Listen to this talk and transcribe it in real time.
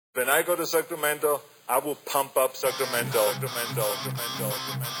When I go to Sacramento, I will pump up Sacramento.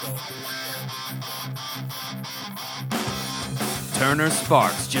 Turner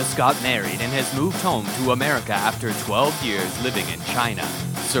Sparks just got married and has moved home to America after 12 years living in China.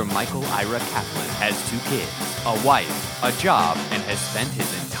 Sir Michael Ira Kaplan has 2 kids, a wife, a job, and has spent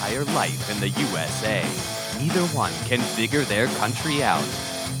his entire life in the USA. Neither one can figure their country out.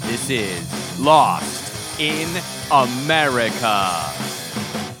 This is Lost in America.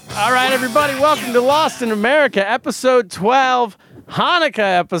 All right, everybody, welcome to Lost in America, episode 12, Hanukkah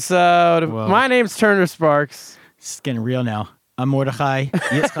episode. Whoa. My name's Turner Sparks. It's getting real now. I'm Mordechai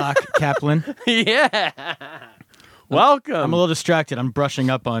Yitzchak Kaplan. Yeah. Welcome. I'm a little distracted. I'm brushing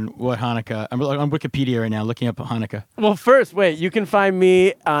up on what Hanukkah. I'm on Wikipedia right now, looking up Hanukkah. Well, first, wait, you can find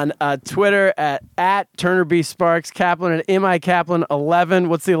me on Twitter at Turner B. Sparks, Kaplan at MIKaplan11.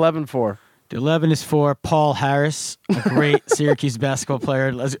 What's the 11 for? The 11 is for Paul Harris, a great Syracuse basketball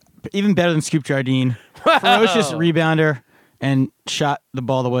player, even better than Scoop Jardine. Wow. Ferocious rebounder, and shot the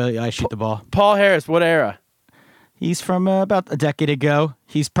ball the way I shoot the ball. Paul Harris, what era? He's from about a decade ago.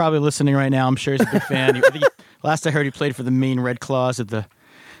 He's probably listening right now. I'm sure he's a big fan. Last I heard, he played for the Maine Red Claws of the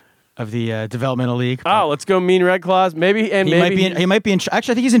developmental league. Oh, let's go Mean Red Claws. Maybe he might be in.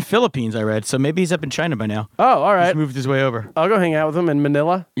 Actually, I think he's in Philippines. I read, so maybe he's up in China by now. Oh, all right. He's moved his way over. I'll go hang out with him in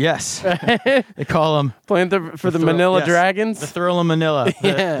Manila. Yes, they call him Playing for the Manila Dragons. The Thrill of Manila.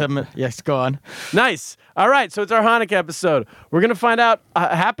 Yeah. Yes, go on. Nice. All right, so it's our Hanukkah episode. We're gonna find out.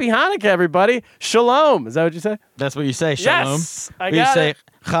 Happy Hanukkah, everybody. Shalom. Is that what you say? That's what you say. Shalom. Yes, I you got say it.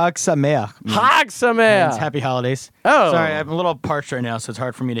 Chag Sameach. Chag Means Sameach. happy holidays. Oh. Sorry, I'm a little parched right now, so it's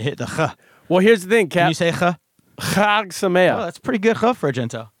hard for me to hit the ch. Well, here's the thing, Cap. Can you say ch? Chag Oh, Sameach. that's pretty good ch for a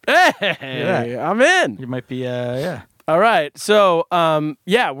Gentile. Hey, I'm in. You might be, yeah. All right. So,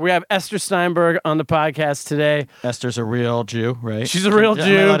 we have Ester Steinberg on the podcast today. Esther's a real Jew, right? She's a real Am I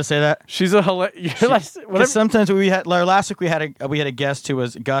Jew. allowed to say that? She's a hilarious. Because sometimes last week we had a guest who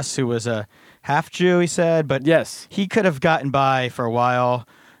was Gus, who was a half Jew. He said, but Yes. he could have gotten by for a while.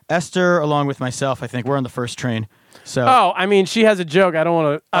 Esther, along with myself, I think we're on the first train. So Oh, I mean, she has a joke. I don't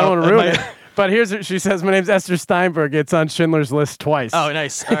want to ruin it. But here's what she says. My name's Esther Steinberg. It's on Schindler's List twice. Oh,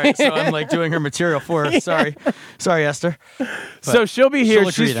 nice. All right, so I'm like doing her material for her. Sorry, Esther. So she'll be here. she'll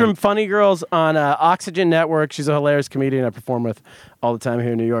agree She's then. from Funny Girls on Oxygen Network. She's a hilarious comedian I perform with all the time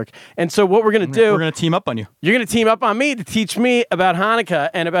here in New York. And so what we're going to do, We're gonna team up on you. you're going to team up on me to teach me about Hanukkah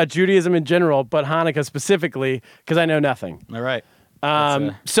and about Judaism in general, but Hanukkah specifically, because I know nothing. All right.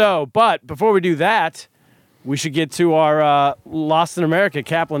 But before we do that, we should get to our Lost in America,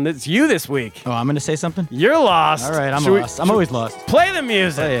 Kaplan. It's you this week. Oh, I'm gonna say something. You're lost. All right, I'm Should we- lost. I'm always lost. Play the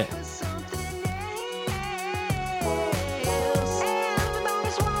music. Say it.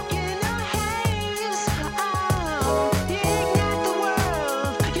 Everybody's walking a haze. Oh, you ignite the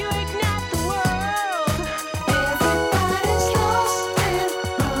world. You ignite the world. Everybody's lost and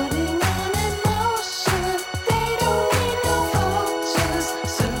running on emotion. They don't need no vultures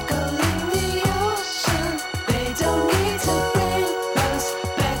circling the ocean. They don't need to bring us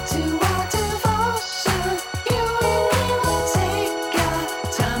back to our devotion. You and me will take our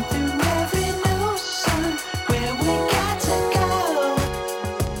time through every notion where we got to go.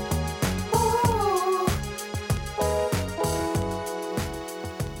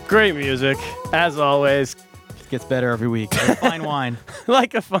 Great music, as always. It gets better every week. Like fine wine.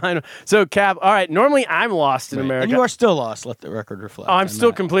 Like a fine. So, Cap, all right, normally I'm lost in Right. America. And you are still lost. Let the record reflect. I'm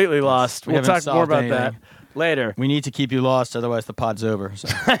still completely lost. We We'll haven't talk more solved about that anything. later. We need to keep you lost, otherwise the pod's over. So.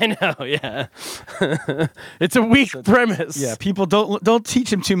 I know, yeah. It's a weak premise. Yeah, people don't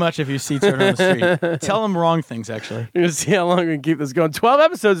teach him too much if you see Turner on the street. Tell him wrong things, actually. You're going to see how long we can keep this going. 12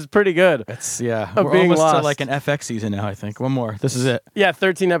 episodes is pretty good. It's we're being almost lost. to like an FX season now. I think one more. This is it. Yeah,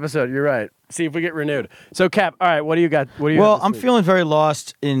 13 episode. You're right. See if we get renewed. So, Cap, all right, what do you got? What do you Well, have this I'm week? feeling very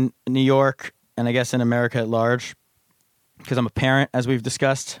lost in New York and I guess in America at large because I'm a parent, as we've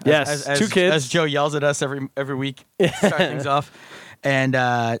discussed. Yes, as 2 kids. As Joe yells at us every week to start things off. And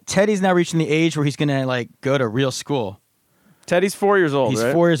Teddy's now reaching the age where he's gonna like go to real school. Teddy's 4 years old, He's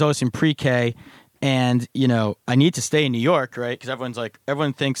right? 4 years old. He's in pre-K, and I need to stay in New York, right? Because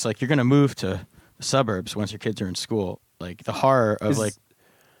everyone thinks like you're gonna move to the suburbs once your kids are in school. Like the horror of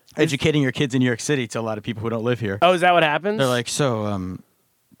educating your kids in New York City to a lot of people who don't live here. Oh, is that what happens? They're like, so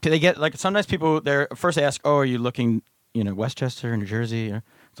they get like sometimes people they're first they ask, oh, are you looking, Westchester, New Jersey?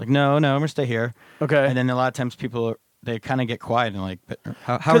 It's like, no, I'm gonna stay here. Okay. And then a lot of times people they kind of get quiet and like, but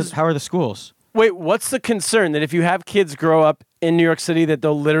how are the schools? Wait, what's the concern that if you have kids grow up in New York City that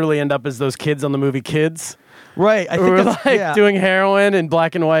they'll literally end up as those kids on the movie Kids. Right. I Who think are that's, like doing heroin in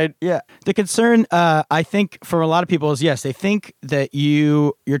black and white. Yeah. The concern, I think, for a lot of people is, yes, they think that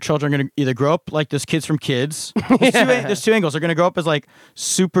your children are going to either grow up like those kids from Kids. There's two angles. They're going to grow up as like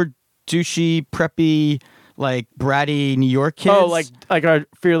super douchey, preppy, like bratty New York kids. Oh, like our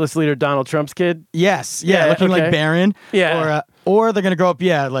fearless leader Donald Trump's kid. Yes. Yeah. Looking like Barron. Yeah. Or they're going to grow up,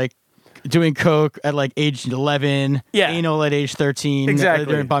 like doing coke at like age 11, anal at age 13, exactly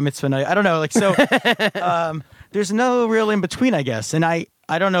during bar mitzvah night. I don't know, like so. There's no real in between, I guess, and I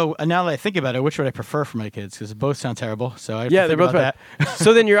don't know. Now that I think about it, which would I prefer for my kids? Because both sound terrible. So I have to they're think both about bad. that.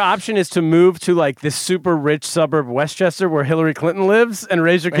 So then your option is to move to like this super rich suburb, Westchester, where Hillary Clinton lives, and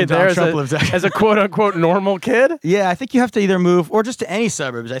raise your kid there as a quote unquote normal kid. Yeah, I think you have to either move or just to any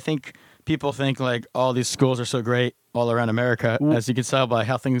suburbs. I think people think like all these schools are so great all around America, as you can tell by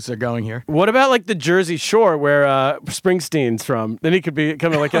how things are going here. What about like the Jersey Shore where Springsteen's from? Then he could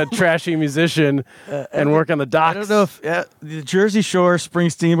become like a trashy musician and work on the docks. I don't know if the Jersey Shore,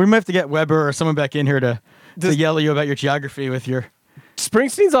 Springsteen. We might have to get Weber or someone back in here to yell at you about your geography with your.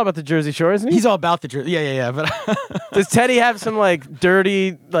 Springsteen's all about the Jersey Shore, isn't he? He's all about the Jersey. Yeah. But does Teddy have some like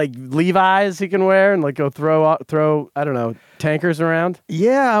dirty like Levi's he can wear and like go throw I don't know tankers around?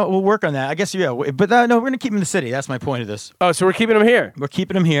 Yeah, we'll work on that. I guess but no, we're gonna keep him in the city. That's my point of this. Oh, so we're keeping him here. We're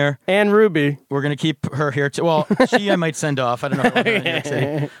keeping him here. And Ruby, we're gonna keep her here too. Well, I might send off. I don't know. If in New York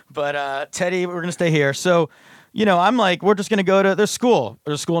City. But Teddy, we're gonna stay here. So, I'm like, we're just gonna go to there's school.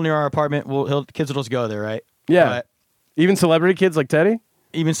 There's a school near our apartment. Kids will just go there, right? Yeah. But even celebrity kids like Teddy.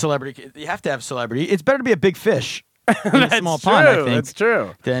 Even celebrity kids. You have to have celebrity. It's better to be a big fish in a small pond. I think that's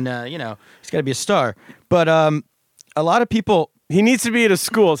true. Then he's got to be a star. But a lot of people. He needs to be at a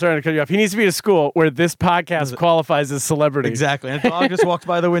school. Sorry to cut you off. He needs to be at a school where this podcast qualifies as celebrity. Exactly. And a dog just walked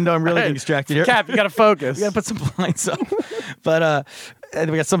by the window. I'm really getting distracted here. Cap, you got to focus. We got to put some blinds up. But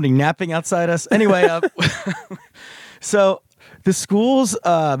and we got somebody napping outside us. Anyway, so the schools.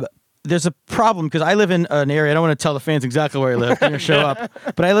 There's a problem because I live in an area. I don't want to tell the fans exactly where I live. They're going to show up.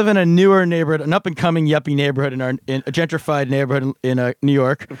 But I live in a newer neighborhood, an up-and-coming yuppie neighborhood in a gentrified neighborhood in New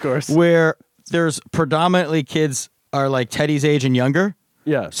York. Of course. Where there's predominantly kids are like Teddy's age and younger.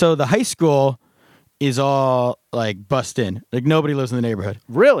 Yeah. So the high school is all like bust in. Like nobody lives in the neighborhood.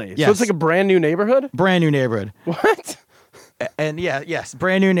 Really? Yes. So it's like a brand new neighborhood? Brand new neighborhood. What? And yes,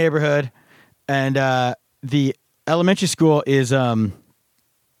 brand new neighborhood. And the elementary school is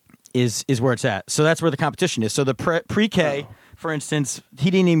where it's at. So that's where the competition is. So the pre-K, for instance,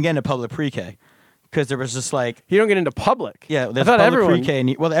 he didn't even get into public pre-K because there was just like you don't get into public. Yeah, I there's thought public everyone.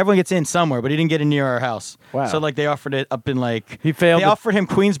 pre-K. Everyone gets in somewhere, but he didn't get in near our house. Wow. So like they offered it up in like he failed. They offered him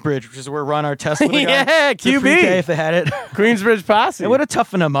Queensbridge, which is where Ron Artest would have yeah, gone. QB Pre-K if they had it. Queensbridge posse. It would have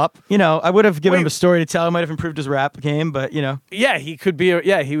toughened him up. I would have given him a story to tell. He might have improved his rap game, but Yeah, he could be.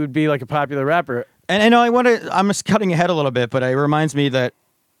 He would be like a popular rapper. And I know I'm just cutting ahead a little bit, but it reminds me that.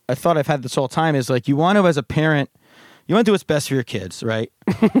 I thought I've had this whole time is like you want to, as a parent, you want to do what's best for your kids, right?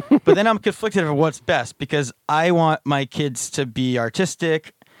 But then I'm conflicted over what's best because I want my kids to be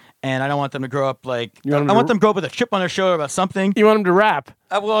artistic and I don't want them to grow up like I want them to grow up with a chip on their shoulder about something. You want them to rap.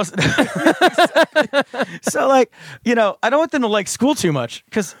 So like, I don't want them to like school too much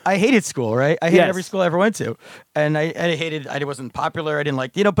because I hated school, right? I hated every school I ever went to. And I wasn't popular. I didn't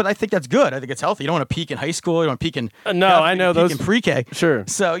like, but I think that's good. I think it's healthy. You don't want to peak in high school. You don't want to peak in I know those in pre-K. Sure.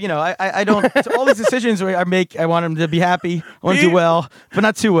 So, I don't, so all these decisions I make, I want them to be happy. I want to do well, but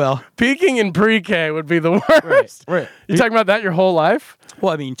not too well. Peaking in pre-K would be the worst. Right. You talking about that your whole life?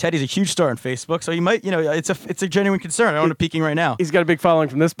 Well, I mean, Teddy's a huge star on Facebook, so you might, it's a genuine concern. I don't want to peaking right now. He's got a big following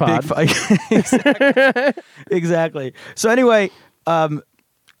from this pod. Exactly. So anyway,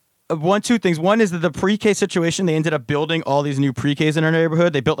 two things. One is that the pre-K situation, they ended up building all these new pre-Ks in our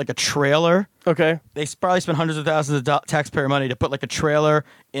neighborhood. They built like a trailer. Okay. They probably spent hundreds of thousands of taxpayer money to put like a trailer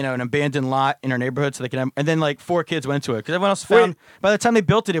in an abandoned lot in our neighborhood so they can have, and then like 4 kids went to it because everyone else found, by the time they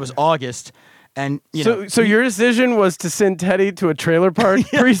built it, it was August. And so your decision was to send Teddy to a trailer park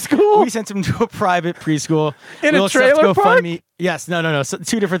preschool? We sent him to a private preschool. In a trailer park? Yes, no. So,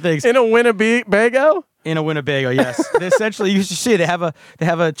 2 different things. In a Winnebago? In a Winnebago, yes. Essentially, you should see they have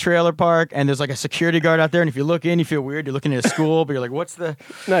a trailer park, and there's like a security guard out there. And if you look in, you feel weird. You're looking at a school, but you're like, "What's the?"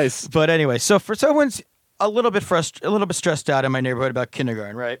 Nice. But anyway, so for someone's a little bit stressed out in my neighborhood about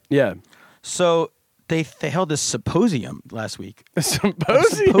kindergarten, right? Yeah. So they held this symposium last week. A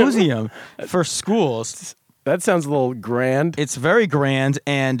symposium for schools. That sounds a little grand. It's very grand,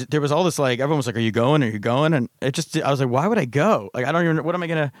 and there was all this like everyone was like, "Are you going? Are you going?" And I was like, "Why would I go? Like, I don't even. What am I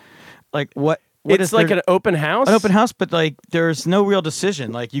gonna like? What?" It's like an open house? An open house, but like there's no real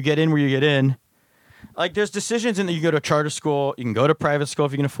decision. Like you get in where you get in. Like, there's decisions in that you go to a charter school, you can go to private school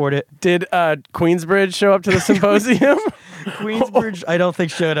if you can afford it. Did Queensbridge show up to the symposium? Queensbridge, I don't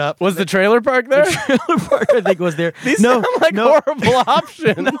think showed up. Was the trailer park there? The trailer park, I think, was there. These sound like horrible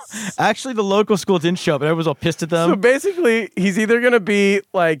options. Actually, the local school didn't show up, but everyone was all pissed at them. So basically, he's either going to be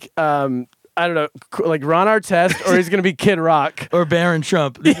like, I don't know, like Ron Artest, or he's going to be Kid Rock. Or Barron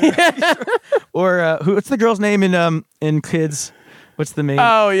Trump. Or what's the girl's name in Kids? What's the main?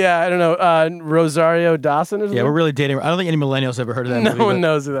 Oh, yeah, I don't know. Rosario Dawson or something? Yeah, we're really dating. I don't think any millennials ever heard of that movie. No one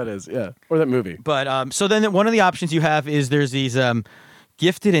knows who that is, yeah. Or that movie. But so then one of the options you have is there's these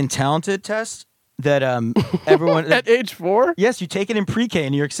gifted and talented tests that everyone... At age 4? Yes, you take it in pre-K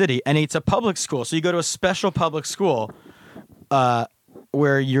in New York City, and it's a public school. So you go to a special public school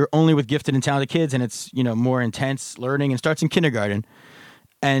where you're only with gifted and talented kids, and it's, more intense learning, and starts in kindergarten.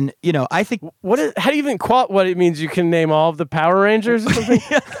 And, I think... How do you even what it means? You can name all of the Power Rangers or something?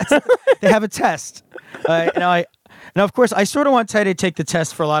 They have a test. Now, of course, I sort of want Teddy to take the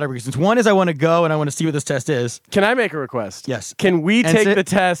test for a lot of reasons. One is I want to go and I want to see what this test is. Can I make a request? Yes. Can we take the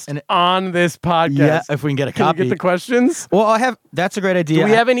test on this podcast? Yeah, if we can get a copy. Can we get the questions? Well, that's a great idea. Do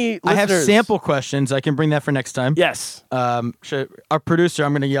we have any I have listeners? sample questions. I can bring that for next time. Yes. Our producer,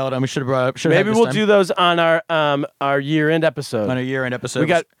 I'm going to yell at him. We should have brought up. Maybe we'll do those on our year-end episode. On our year-end episode.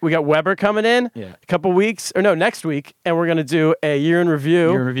 We got Weber coming in. Yeah. A couple weeks, or no, next week, and we're going to do a year-end review.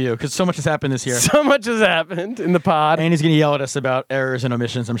 Year-end review, because so much has happened this year. So much has happened in the pod. And he's going to yell at us about errors and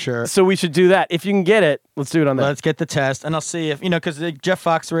omissions, I'm sure. So we should do that. If you can get it, let's do it on that. Let's get the test, and I'll see if, because Jeff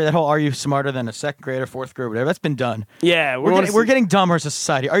Foxworthy, that whole "Are you smarter than a second grader, fourth grader, whatever," that's been done. Yeah, we're getting dumber as a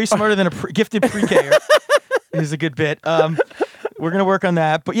society. Are you smarter than a gifted pre-K? Is a good bit. We're gonna work on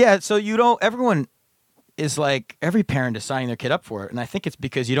that. But yeah, so everyone is like, every parent is signing their kid up for it, and I think it's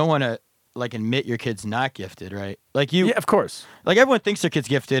because you don't want to admit your kid's not gifted, right? Yeah, of course. Everyone thinks their kid's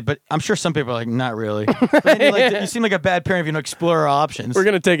gifted, but I'm sure some people are like, not really. But then you seem like a bad parent if you don't explore our options. We're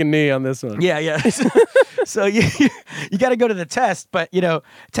gonna take a knee on this one. Yeah. So you got to go to the test, but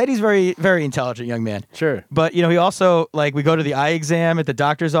Teddy's very, very intelligent young man. Sure. But he also we go to the eye exam at the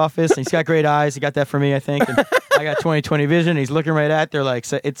doctor's office, and he's got great eyes. He got that for me, I think. And I got 20/20 vision. And he's looking right at. They're like,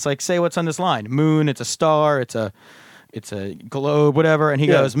 say what's on this line? Moon. It's a star. It's a globe, whatever. And he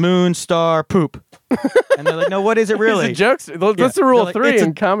goes, moon, star, poop. And they're like, no, what is it really? It's a joke. That's the rule 3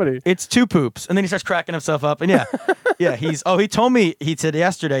 in comedy. It's 2 poops. And then he starts cracking himself up. And he told me, he said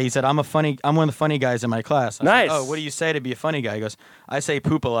yesterday, he said, I'm one of the funny guys in my class. I Nice. said, what do you say to be a funny guy? He goes, I say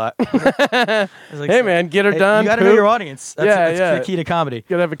poop a lot. I was like, hey, man, get her done. You got to know your audience. That's yeah. the key to comedy. You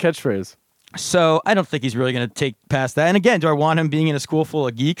gotta have a catchphrase. So I don't think he's really going to take past that. And again, do I want him being in a school full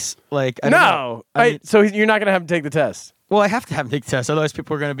of geeks? I don't know. So you're not gonna have him take the test. Well, I have to have him take the test. Otherwise,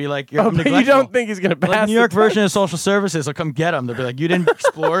 people are going to be like, but you don't think he's going to pass New York the version test? of social services will come get him. They'll be like, you didn't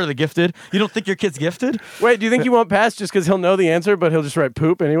explore the gifted? You don't think your kid's gifted? Wait, do you think he won't pass just because he'll know the answer, but he'll just write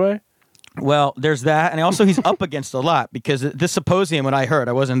poop anyway? Well, there's that. And also, he's up against a lot because this symposium, when I heard,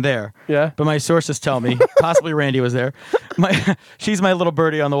 I wasn't there. Yeah. But my sources tell me, possibly Randy was there. She's my little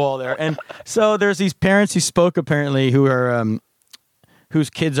birdie on the wall there. And so there's these parents who spoke, apparently, who are... whose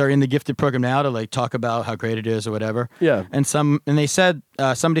kids are in the gifted program now to talk about how great it is or whatever. Yeah. And they said,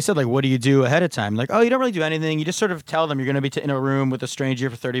 somebody said, what do you do ahead of time? Like, oh, you don't really do anything. You just sort of tell them you're going to be in a room with a stranger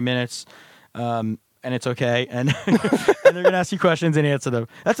for 30 minutes. And it's okay. And, and they're going to ask you questions and answer them.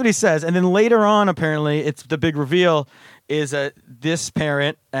 That's what he says. And then later on, apparently, it's the big reveal is that this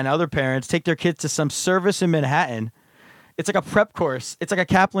parent and other parents take their kids to some service in Manhattan. It's like a prep course. It's like a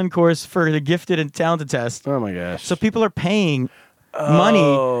Kaplan course for the gifted and talented test. Oh, my gosh. So people are paying money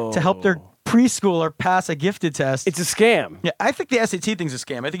to help their preschooler pass a gifted test. It's a scam. Yeah, I think the SAT thing's a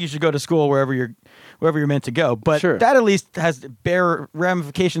scam. I think you should go to school wherever you're meant to go. But Sure. that at least has bare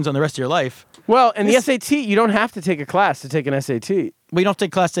ramifications on the rest of your life. Well, and the SAT, you don't have to take a class to take an SAT. We don't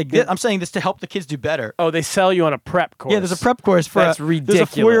take class. I'm saying this to help the kids do better. Oh, they sell you on a prep course. Yeah, there's a prep course for That's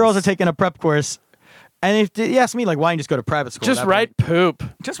ridiculous. There's a 4-year-old that's taking a prep course. And if you ask me, why don't you just go to private school? Just write poop.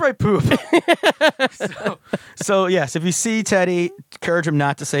 Just write poop. so yes, if you see Teddy, encourage him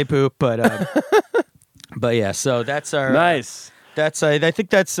not to say poop. But yeah, so that's our nice. That's I think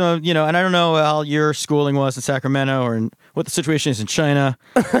that's and I don't know how your schooling was in Sacramento or what the situation is in China.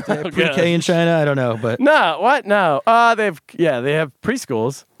 Pre-K in China, I don't know, but No. They have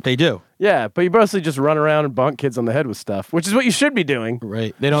preschools. They do. Yeah, but you mostly just run around and bonk kids on the head with stuff, which is what you should be doing.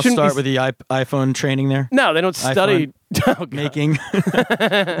 Right. They don't start with the iPhone training there? No, they don't study making.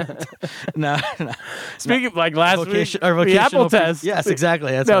 No. Speaking of last week, the Apple test. Yes,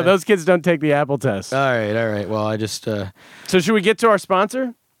 exactly. That's those kids don't take the Apple test. All right. Well, I just... So should we get to our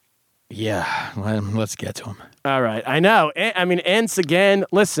sponsor? Yeah, let's get to him. All right, I know. I mean, Ents again.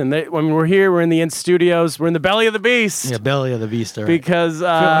 Listen, when we're here, we're in the Ents studios. We're in the belly of the beast. Yeah, belly of the beast. All right. Because we're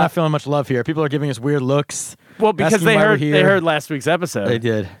not feeling much love here. People are giving us weird looks. Well, because they heard last week's episode. They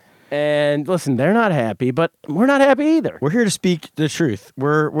did. And listen, they're not happy, but we're not happy either. We're here to speak the truth.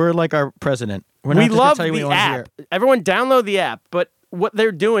 We're like our president. We're We not love tell you what the you want to app. hear. Everyone download the app, but what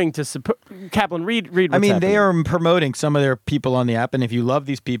they're doing to support Kaplan, read what's I mean, happening. they are promoting some of their people on the app, and if you love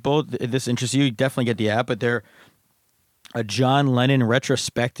these people, this interests you, definitely get the app. But they're a John Lennon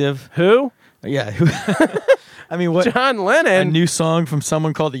retrospective. Who? Yeah. I mean, what? John Lennon. A new song from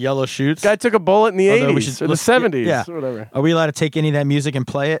someone called the Yellow Shoots. Guy took a bullet in the Although 80s or the 70s, yeah. or whatever. Are we allowed to take any of that music and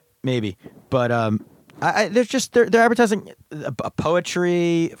play it? Maybe. But they're advertising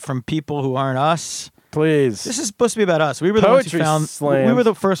poetry from people who aren't us. Please. This is supposed to be about us. We were the ones who Poetry found. slams. We were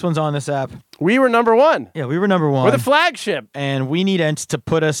the first ones on this app. We were number one. Yeah, we were number one. We're the flagship. And we need Ents to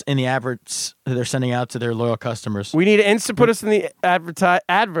put us in the adverts that they're sending out to their loyal customers. We need Ents to put us in the adverts.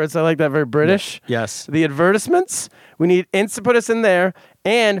 I like that, very British. Yes. The advertisements. We need Ents to put us in there.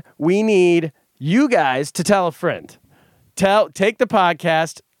 And we need you guys to tell a friend. Take the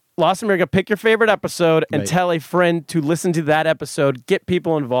podcast, Lost America, pick your favorite episode, and Right. tell a friend to listen to that episode. Get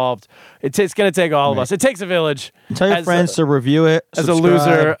people involved. It's going to take all of us. It takes a village. Tell your friends to review it. As a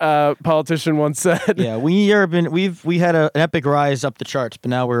subscribe. loser politician once said. Yeah, we had an epic rise up the charts, but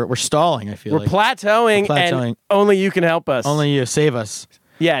now we're stalling. I feel We're like plateauing, and only you can help us. only you save us.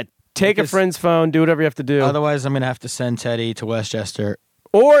 Yeah, take a Because- friend's phone, do whatever you have to do. Otherwise, I'm gonna have to send Teddy to Westchester.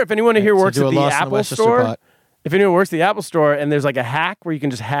 Or if anyone here to works do at a the Lost in the Apple Westchester Store, pot. if anyone works at the Apple Store and there's like a hack where you can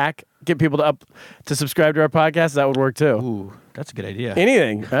just get people to subscribe to our podcast, that would work too. Ooh, that's a good idea.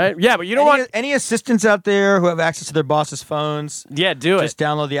 Anything, right? Yeah, but you don't want. Any assistants out there who have access to their boss's phones? Yeah, do it. Just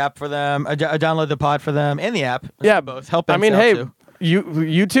download the app for them. Download the pod for them and the app. Yeah, both. Help. I Ents mean, out, hey, too.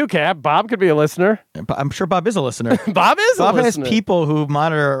 you too, Cap. Bob could be a listener. I'm sure Bob is a listener. Bob is Bob a has listener. people who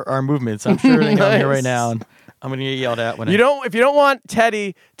monitor our movements. I'm sure they know I'm here Nice. right now, and I'm going to get yelled at when If you don't want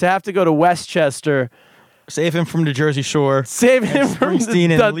Teddy to have to go to Westchester, save him from the Jersey Shore. save him from Springsteen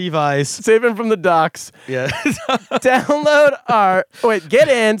the and Levi's. Save him from the docks. Yeah. Download get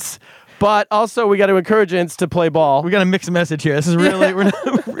Ents, but also we got to encourage Ents to play ball. We got a mixed message here. This is really.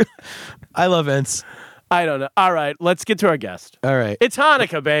 I love Ents. I don't know. All right, let's get to our guest. All right. It's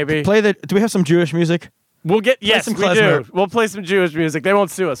Hanukkah, baby. Do we have some Jewish music? Yes, some we klezmer. do. We'll play some Jewish music. They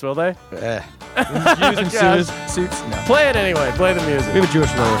won't sue us, will they? Jews in suits? No. Play it anyway. Play the music. We have a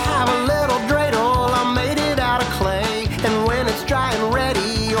Jewish lawyer. Have a little dreidel, I made it out of clay. And when it's dry and ready,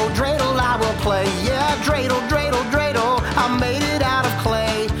 oh dreidel I will play. Yeah, dreidel, dreidel, dreidel, I made it out of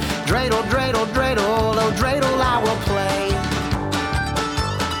clay. Dreidel, dreidel, dreidel, oh dreidel I will play.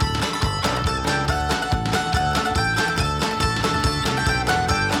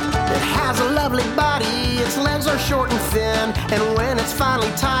 It has a lovely body, its legs are short and thin. And when it's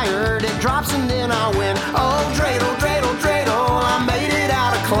finally tired, it drops and then I win. Oh, dreidel, dreidel, dreidel, I made it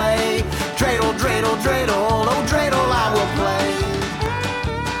out of clay. Dreidel, dreidel, dreidel, oh, dreidel I will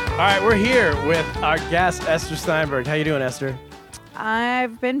play. All right, we're here with our guest, Esther Steinberg. How you doing, Esther?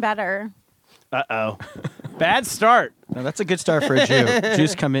 I've been better. Uh-oh. Bad start. No, that's a good start for a Jew.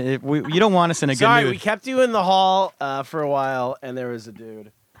 Jews come in. You don't want us in a Sorry, good mood. we kept you in the hall for a while, and there was a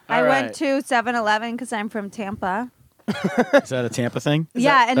dude. I All went right. to 7-Eleven because I'm from Tampa. Is that a Tampa thing?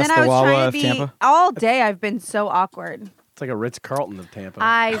 Yeah, and that's then I the was Wawa trying to of be Tampa? all day. I've been so awkward. It's like a Ritz-Carlton of Tampa.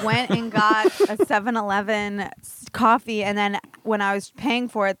 I went and got a 7-Eleven coffee, and then when I was paying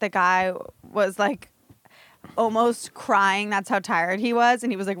for it, the guy was like almost crying. That's how tired he was,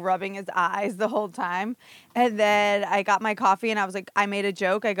 and he was like rubbing his eyes the whole time. And then I got my coffee, and I was like, I made a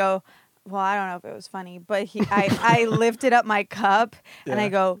joke. I go, well, I don't know if it was funny, but I lifted up my cup, and I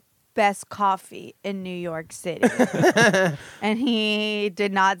go, best coffee in New York City. And he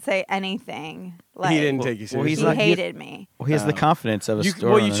did not say anything. Like, he didn't take you Well, seriously. he's he like- hated me. Well, he has the confidence of a You- store.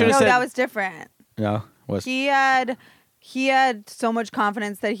 well, you owner. should've No, said- that was different. No, was He had so much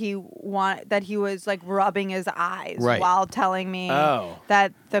confidence that he was like rubbing his eyes Right. while telling me Oh.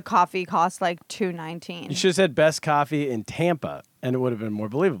 that the coffee cost like $2.19. You should have said best coffee in Tampa, and it would have been more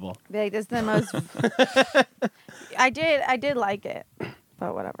believable. Like, this is the most. I did like it,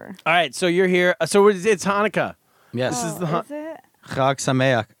 but whatever. All right, so you're here. So it's Hanukkah. yes. Oh, is the is it? Chag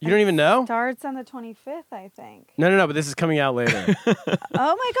Sameach. You don't even know? Starts on the 25th, I think. No, but this is coming out later. Oh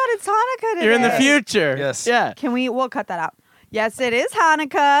my God, it's Hanukkah today. You're in the future. Yes. Yeah. We'll cut that out. Yes, it is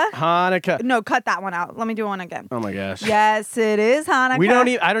Hanukkah. Hanukkah. No, cut that one out. Let me do one again. Oh my gosh. Yes, it is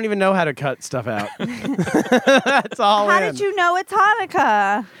Hanukkah. I don't even know how to cut stuff out. That's all How in. did you know it's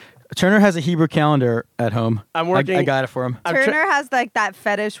Hanukkah? Turner has a Hebrew calendar at home. I'm working- I got it for him. I'm Turner has like that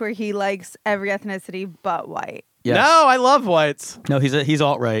fetish where he likes every ethnicity but white. Yes. No, I love whites. No, he's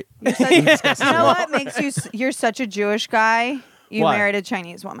alt right. You know what makes you? You're such a Jewish guy. You What? married a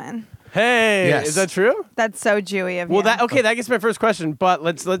Chinese woman. Hey, Yes. is that true? That's so Jewy of you. Well, that gets my first question. But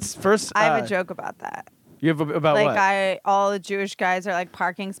let's first. I have a joke about that. You have about Like what? all the Jewish guys are like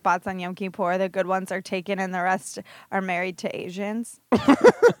parking spots on Yom Kippur. The good ones are taken, and the rest are married to Asians.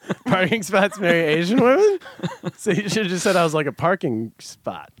 Parking spots marry Asian women? So you should have just said I was like a parking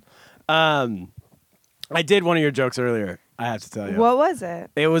spot. I did one of your jokes earlier, I have to tell you. What was it?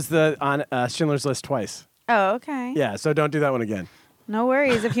 It was on Schindler's List twice. Oh, okay. Yeah, so don't do that one again. No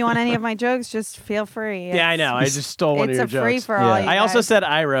worries. If you want any of my jokes, just feel free. Yeah, I know. I just stole one of It's your a jokes. free for all. Yeah. You I also guys. said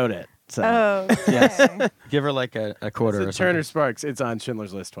I wrote it. So. Oh, okay. Give her like a quarter So or something. Turner Sparks, it's on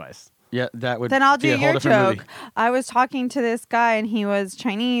Schindler's List twice. Yeah, that would. Then I'll be do a whole your different joke. movie. I was talking to this guy and he was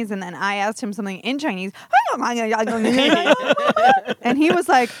Chinese, and then I asked him something in Chinese, and he was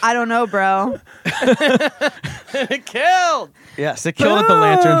like, "I don't know, bro." Killed! Yes, it killed at the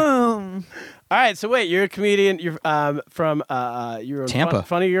Lantern. Boom. All right, so wait, you're a comedian. You're from you're Tampa.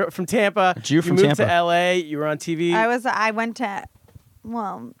 Funny, you're from Tampa. A Jew you from moved Tampa. to L.A. You were on TV. I went to.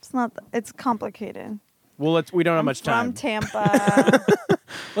 Well, it's not. It's complicated. Well, we don't have I'm much time. From Tampa.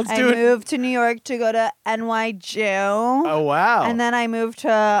 Let's I do it. moved to New York to go to NYU. Oh wow! And then I moved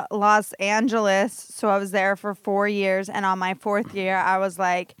to Los Angeles. So I was there for 4 years. And on my 4th year, I was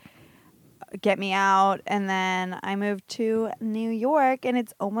like, get me out. And then I moved to New York. And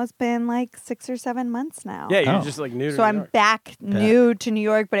it's almost been like 6 or 7 months now. yeah, you're Oh. just like new to So New I'm York. back new to New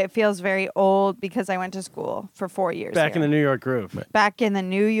York, but it feels very old because I went to school for 4 years. Back in here. the New York groove, Back in the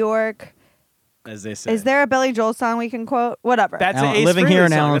New York. as they say. Is there a Billy Joel song we can quote? Whatever. That's an Allen- Ace Living Frehley Here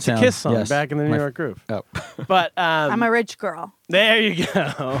in song. It's a Allentown. Kiss song. Yes. Back in the New My- York groove. Oh, But I'm a rich girl. there you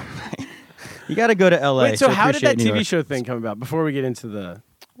go. you got to go to L.A. Wait, so to how did that appreciate New TV York. show thing come about? Before we get into the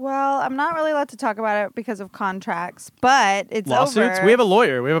Well, I'm not really allowed to talk about it because of contracts, but it's lawsuits, over. we have a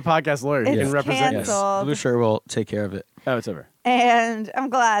lawyer. We have a podcast lawyer. He It's can represent canceled. us. Sold. Blue Shirt will take care of it. Oh, it's over. And I'm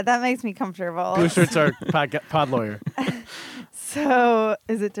glad. That makes me comfortable. Blue Shirt's our pod lawyer. So,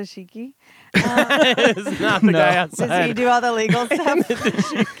 is it Dashiki? It's not the No. guy Does he outside. do all the legal stuff?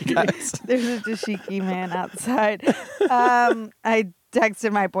 There's a Dashiki man outside. I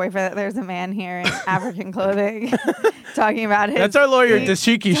texted my boyfriend that there's a man here in African clothing talking about his. That's our lawyer, e-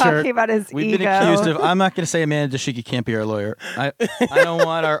 Dashiki Talking shirt. about his We've ego. been accused of. I'm not going to say Amanda Dashiki can't be our lawyer. I don't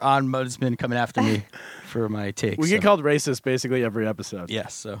want our ombudsman coming after me for my takes. We get called racist basically every episode.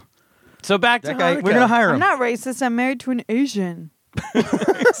 Yes, so So back to that guy. Hanukkah. We're going to hire I'm him. not racist. I'm married to an Asian.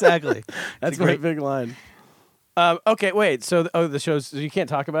 Exactly. That's It's my great. big line. Okay, wait. So the show's so you can't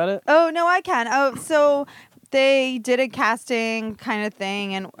talk about it? Oh no, I can. Oh, so they did a casting kind of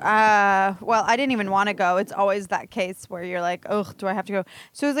thing, and well, I didn't even want to go. It's always that case where you're like, oh, do I have to go?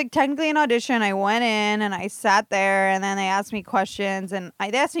 So it was like technically an audition. I went in and I sat there, and then they asked me questions, and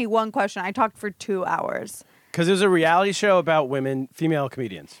they asked me one question. I talked for 2 hours. Because it was a reality show about female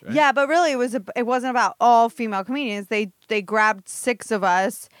comedians, right? Yeah, but really it wasn't about all female comedians. They grabbed 6 of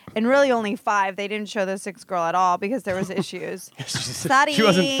us, and really only 5. They didn't show the 6th girl at all because there was issues. Sorry, She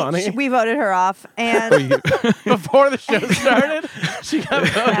wasn't funny? We voted her off, and Before the show started, she got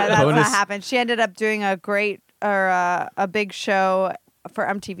voted. yeah, that's Bonus. what happened. She ended up doing a big show for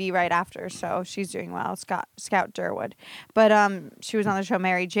MTV right after, so she's doing well. Scout Durwood, but she was on the show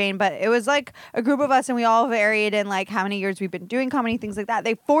Mary Jane. But it was like a group of us, and we all varied in like how many years we've been doing comedy, things like that.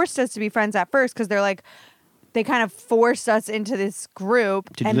 They forced us to be friends at first because they're like, they kind of forced us into this group.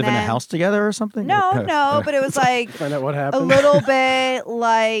 Did you and live in a then- house together or something? No, but it was like Find out what a happened. little bit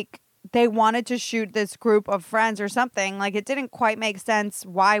like they wanted to shoot this group of friends or something. Like it didn't quite make sense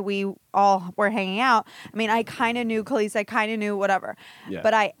why we all were hanging out. I mean, I kind of knew Khalees, I kind of knew whatever. Yeah.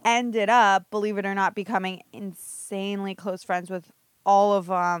 But I ended up, believe it or not, becoming insanely close friends with all of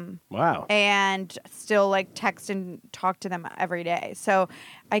them. Wow. And still like text and talk to them every day. So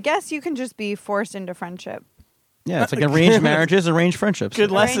I guess you can just be forced into friendship. Yeah, it's like arranged marriages, arranged friendships. Good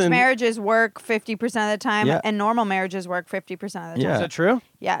lesson. Arranged marriages work 50% of the time, Yeah. and normal marriages work 50% of the time. Yeah. Is that true?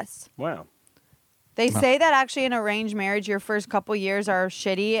 Yes. Wow. They say that actually in arranged marriage, your first couple years are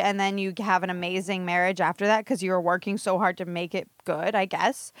shitty, and then you have an amazing marriage after that because you were working so hard to make it good, I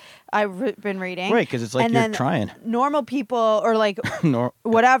guess. I've been reading. Right, because it's like And you're then trying. Normal people, or like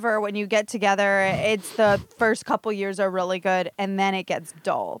whatever, when you get together, it's the first couple years are really good, and then it gets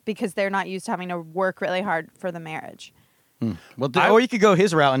dull because they're not used to having to work really hard for the marriage. Well, or you could go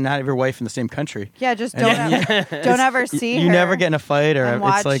his route and not have your wife in the same country. Yeah, just don't ever see You her. never get in a fight, or and it's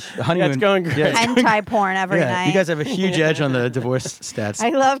watch like honeymoon. It's going great. hentai porn every night. You guys have a huge edge on the divorce stats. I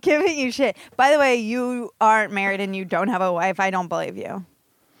love giving you shit. By the way, you aren't married and you don't have a wife. I don't believe you.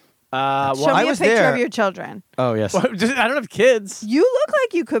 Well, Show I me a was picture there. of your children. Oh yes. I don't have kids. You look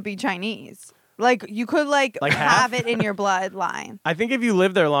like you could be Chinese. Like you could Like half? have it in your bloodline. I think if you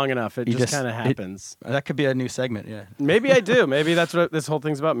live there long enough, it You just just- kind of it- happens. That could be a new segment. Yeah. Maybe I do. Maybe that's what this whole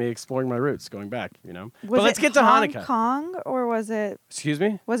thing's about, me exploring my roots, going back, Was But let's it get to Hong Hanukkah. Kong or was it Excuse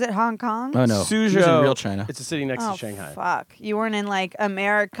me? Hong Kong? Oh no. Suzhou. He was in real China. It's a city next Oh, to Shanghai. fuck. You weren't in like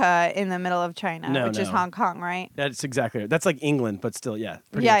America in the middle of China, No, which is no. Hong Kong, right? That's exactly it. That's like England, but still, yeah.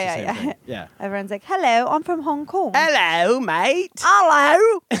 Pretty Yeah, much the yeah, same yeah. thing. Yeah. Everyone's like, hello, I'm from Hong Kong. Hello, mate.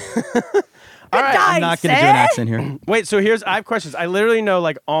 Hello. All right. I'm not going to do an accent here. Wait, so I have questions. I literally know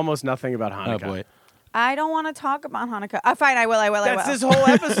like almost nothing about Hanukkah. Oh boy. I don't want to talk about Hanukkah. Fine, I will. That's this whole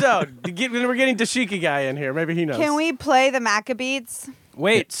episode. We're getting Dashiki guy in here. Maybe he knows. Can we play the Maccabees?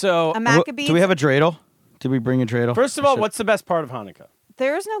 Wait, so A Maccabees? Do we have a dreidel? Did we bring a dreidel? first of all, Should- what's the best part of Hanukkah?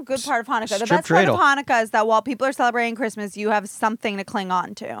 There is no good part of Hanukkah. The Strip best part of dreidel. Hanukkah is that while people are celebrating Christmas, you have something to cling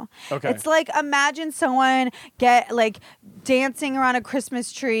on to. Okay. It's like imagine someone dancing around a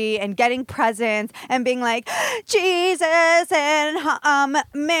Christmas tree and getting presents and being like, Jesus and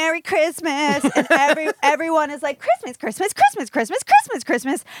Merry Christmas, and everyone is like Christmas, Christmas, Christmas, Christmas, Christmas,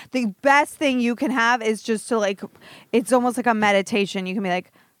 Christmas. The best thing you can have is just to it's almost like a meditation. You can be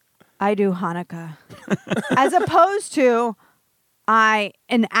like, I do Hanukkah, as opposed to I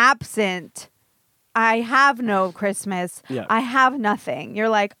am absent. I have no Christmas. Yeah. I have nothing. You're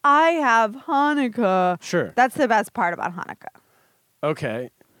like, I have Hanukkah. Sure. That's the best part about Hanukkah. Okay.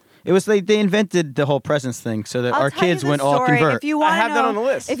 It was they invented the whole presents thing so that I'll our tell you kids the wouldn't all story. convert. If you want I have that on the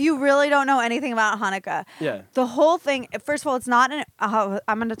list. If you really don't know anything about Hanukkah, Yeah. the whole thing. First of all, it's not an.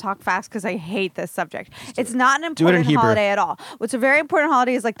 I'm going to talk fast because I hate this subject. It's not an it in important Hebrew. holiday at all. What's a very important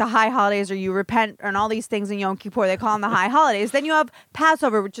holiday is like the high holidays, or you repent, and all these things in Yom Kippur. They call them the high holidays. Then you have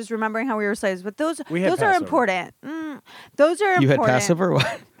Passover, which is remembering how we were slaves. But those We had are Passover. important. Those are You had important. Passover?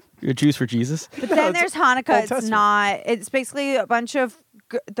 What? You're Jews for Jesus? But then there's Hanukkah. Old It's Testament. not. It's basically a bunch of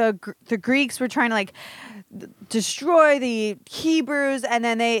the Greeks were trying to destroy the Hebrews, and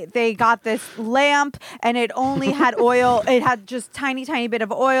then they got this lamp, and it only had oil. It had just tiny bit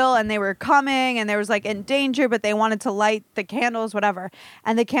of oil, and they were coming, and there was in danger, but they wanted to light the candles, whatever.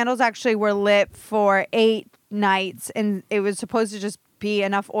 And the candles actually were lit for 8 nights, and it was supposed to just be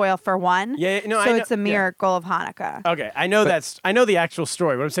enough oil for one. Yeah, no, so I know- it's a yeah. miracle of Hanukkah. Okay, I know I know the actual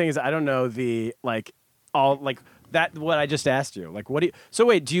story. What I'm saying is I don't know the what I just asked you. What do you? So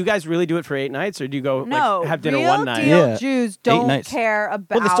wait, do you guys really do it for 8 nights, or do you go No, have dinner real one night? deal Yeah. Jews 8 don't nights. care about.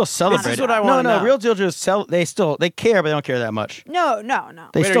 Well, they still celebrate. This is what I No, wanna no, know. real deal Jews they care, but they don't care that much. No.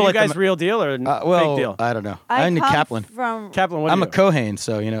 They Wait, still are you like guys them- real deal or well, fake deal? I don't know. I I'm a come Kaplan. from. Kaplan, what are I'm you? a Kohen,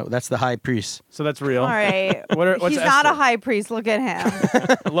 so that's the high priest. So that's real. All right. What's He's not a Esther? high priest. Look at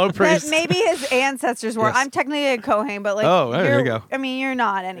him. Low But priest. maybe his ancestors were. Yes. I'm technically a Kohen, but Oh, there you go. I mean, you're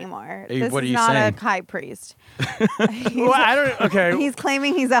not anymore. Hey, This what are is you not saying? a high priest. Well, I don't. Okay. He's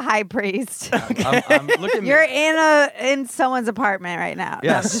claiming he's a high priest. Look at me. You're in someone's apartment right now. No,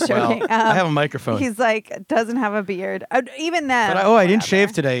 I'm Yes. just Well, joking. I have a microphone. He's doesn't have a beard. Even then. But I didn't whatever.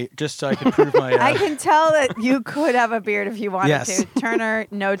 shave today just so I could prove my. I can tell that you could have a beard if you wanted Yes. to. Turner,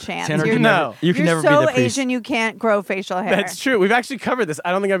 no chance. Tanner, You're, you No. you can you're never so be the priest. Asian you can't grow facial hair. That's true. We've actually covered this.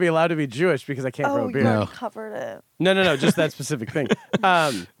 I don't think I'd be allowed to be Jewish because I can't grow Oh, a you beard. already No. covered it. No. Just that specific thing.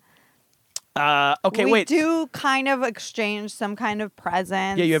 Okay, we wait. do kind of exchange some kind of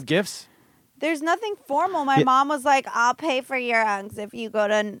presents. Yeah, you have gifts. There's nothing formal. My Yeah. mom was like, "I'll pay for your Uggs if you go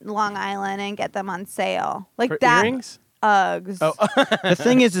to Long Island and get them on sale." Like For that. earrings? Uggs. Oh, The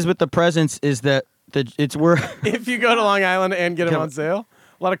thing is with the presents is that we're if you go to Long Island and get them Yeah. on sale,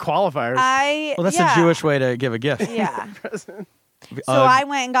 a lot of qualifiers. well, that's yeah. a Jewish way to give a gift. Yeah. So Uggs. I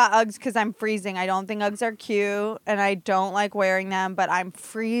went and got Uggs because I'm freezing. I don't think Uggs are cute, and I don't like wearing them. But I'm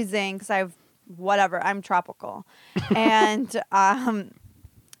freezing because I'm tropical, and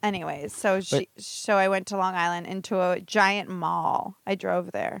anyways, so I went to Long Island into a giant mall. I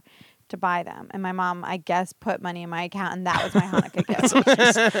drove there to buy them, and my mom, I guess, put money in my account, and that was my Hanukkah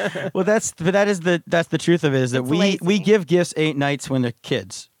gift. Well, that's the truth of it is that It's we lazy. give gifts 8 nights when they're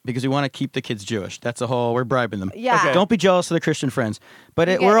kids because we want to keep the kids Jewish. That's the whole. We're bribing them. Yeah. Okay. Don't be jealous of the Christian friends. But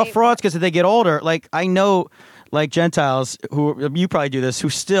You we're get all 8 frauds because if they get older, I know, Gentiles who you probably do this, who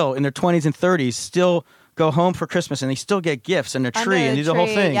still in their 20s and 30s still go home for Christmas and they still get gifts in their Under tree and do the whole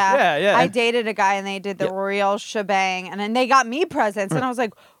tree, thing. Yeah, yeah. I dated a guy and they did the real shebang, and then they got me presents, and I was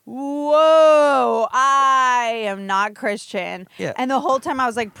like, whoa, I am not Christian. Yeah. And the whole time I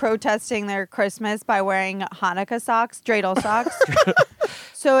was like protesting their Christmas by wearing Hanukkah socks, dreidel socks.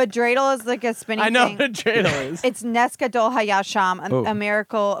 So a dreidel is like a spinning I know thing. what a dreidel is. It's Neska Dol Hayasham,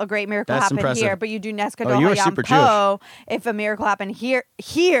 Oh. a great miracle That's happened impressive. here. But you do Neska Oh, Dol you are Hayam super Po if a miracle happened here.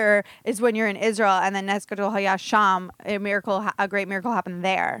 Here is when you're in Israel, and then Neska Dol Hayasham, a great miracle happened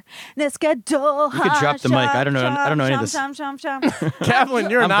there. Neska Dol You could drop the mic. I don't know any of this.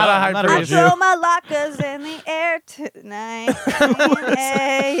 Kaplan, you're I'm not done. a I'm high not a I priest. real throw my lockers in the air tonight.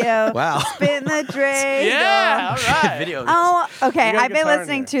 Hey, yo. Wow. Spin the dreidel. Yeah, all right. Video. Oh, okay. You got a I've been guitar in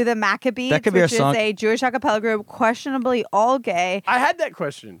listening here. to the Maccabees, That could be our which is song. a Jewish a cappella group, questionably all gay. I had that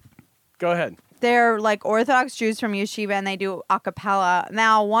question. Go ahead. They're like Orthodox Jews from yeshiva, and they do a cappella.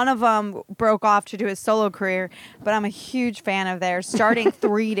 Now, one of them broke off to do his solo career, but I'm a huge fan of theirs. Starting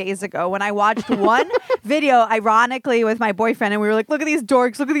 3 days ago, when I watched one video, ironically, with my boyfriend, and we were like, "Look at these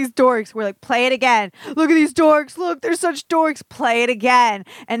dorks! Look at these dorks!" We're like, "Play it again! Look at these dorks! Look, they're such dorks! Play it again!"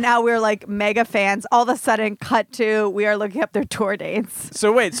 And now we're like mega fans. All of a sudden, cut to we are looking up their tour dates.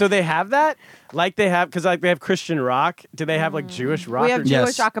 So wait, so they have that? Like they have, because like they have Christian rock. Do they have like Jewish rock? We have or-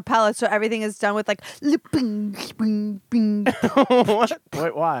 Jewish Yes. a cappella, so everything is done with like. What?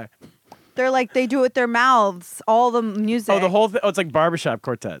 Wait, why? They're like they do it with their mouths. All the music. Oh, the whole thing. Oh, it's like barbershop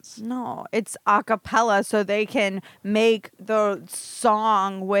quartets. No, it's a cappella, so they can make the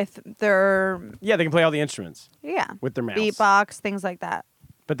song with their Yeah, they can play all the instruments with their mouths. beatbox, things like that.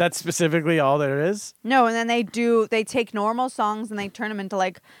 But that's specifically all there is. No, and then they take normal songs and they turn them into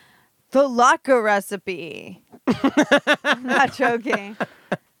like the latke recipe. I'm not joking.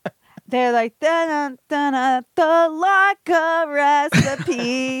 They're like da da the latke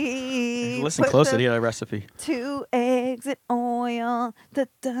recipe. Listen Put closely the to the recipe. 2 eggs and oil. Da,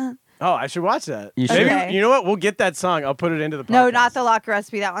 da. Oh, I should watch that. You Maybe, should. Okay. you know what? We'll get that song. I'll put it into the podcast. No, not the latke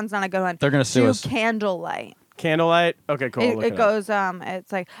recipe. That one's not a good one. They're gonna sue Do us. Candlelight. Candlelight. Okay, cool. I'll look It up. goes,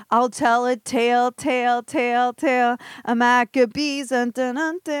 it's like, I'll tell a tale, a Maccabees, dun, dun,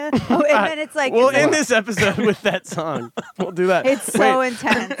 dun, dun. Oh, and then it's like, We'll it's, end this episode with that song. We'll do that. it's so Wait,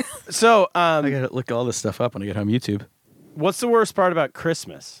 intense. so, I gotta look all this stuff up when I get home. YouTube. what's the worst part about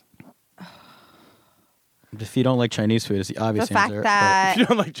Christmas? If you don't like Chinese food, is the obvious The fact answer. that If you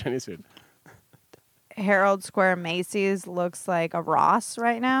don't like Chinese food. Herald Square Macy's looks like a Ross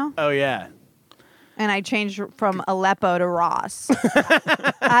right now. Oh, yeah. And I changed from Aleppo to Ross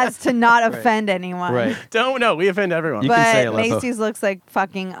as to not offend anyone. Right. Don't know. We offend everyone. You can say But Aleppo. Macy's looks like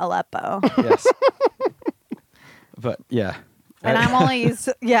fucking Aleppo. Yes. But yeah. And I'm only used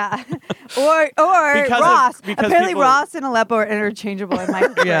to, yeah. Or Because of- Ross. because Apparently people- Ross and Aleppo are interchangeable in my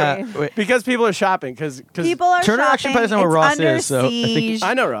Yeah. brain. Wait. Because people are shopping. Because People are Turner shopping. actually probably doesn't know It's what Ross under is, so I think- siege,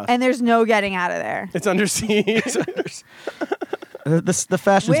 I know Ross. and there's no getting out of there. It's under siege. The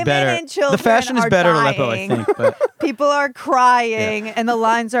fashion's Women better. and children The fashion is are better in Aleppo, I dying. think. But People are crying, and the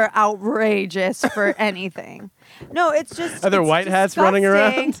lines are outrageous for anything. No, it's just. Are there it's white hats running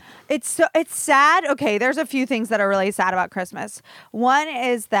disgusting. around? It's sad. Okay, there's a few things that are really sad about Christmas. One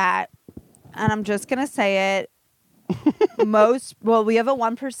is that, and I'm just gonna say it. We have a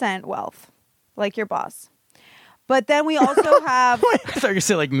 1% wealth, like your boss. But then we also have I thought you were gonna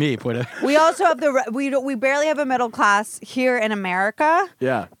say like me. Point we also have we barely have a middle class here in America.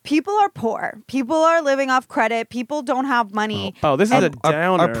 Yeah. People are poor. People are living off credit. People don't have money. Oh, this is a Our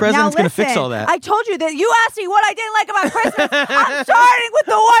downer. president's Now gonna fix listen, all that. I told you that you asked me what I didn't like about Christmas. I'm starting with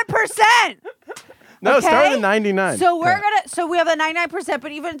the 1%. no, okay? start with the 99. So we have the 99%,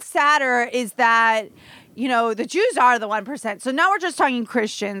 but even sadder is that, you know, the Jews are the 1%. So now we're just talking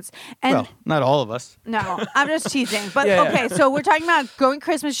Christians. And Well, not all of us. no, I'm just teasing. But Yeah, yeah. okay, so we're talking about going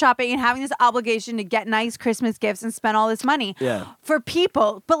Christmas shopping and having this obligation to get nice Christmas gifts and spend all this money Yeah. for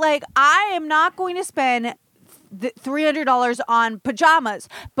people. But like, I am not going to spend $300 on pajamas.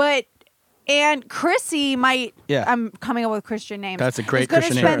 And Chrissy might. Yeah. I'm coming up with Christian names. That's a great is gonna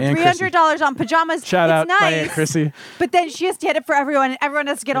Christian name. spend And Chrissy. $300 on pajamas. Shout it's out nice, my Aunt Chrissy. But then she has to get it for everyone, and everyone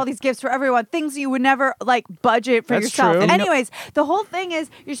has to get all these gifts for everyone. Things you would never like budget for That's yourself. true. And you know- Anyways, the whole thing is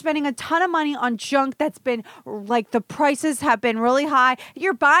you're spending a ton of money on junk that's been like the prices have been really high.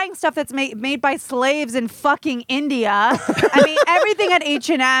 You're buying stuff that's made by slaves in fucking India. I mean, everything at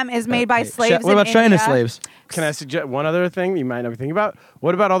H&M is made by slaves. What about in China India. slaves? Can I suggest one other thing you might not be thinking about?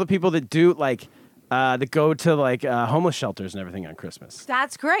 What about all the people that do like that go to like homeless shelters and everything on Christmas?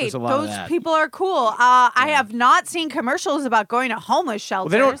 That's great. There's a lot of Those that. people are cool. I have not seen commercials about going to homeless Well,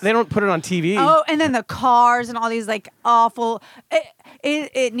 shelters. they don't put it on TV. Oh, and then the cars and all these like awful.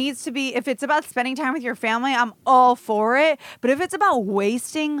 It needs to be, if it's about spending time with your family, I'm all for it. But if it's about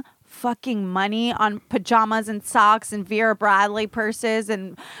wasting fucking money on pajamas and socks and Vera Bradley purses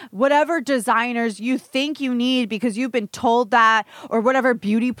and whatever designers you think you need because you've been told that, or whatever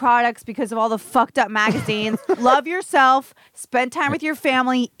beauty products because of all the fucked up magazines. Love yourself, spend time with your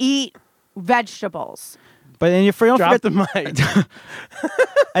family, eat vegetables. But then you don't Drop forget the mic.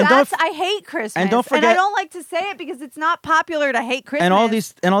 and don't I hate Christmas. and don't I forget- don't like to say it because it's not popular to hate Christmas.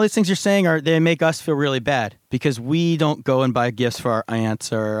 and all these things you're saying they make us feel really bad because we don't go and buy gifts for our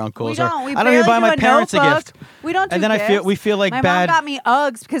aunts or our uncles. We don't. Or We I don't even buy barely my do parents a notebook. gift. We don't do And then gifts. we feel like my bad. mom got me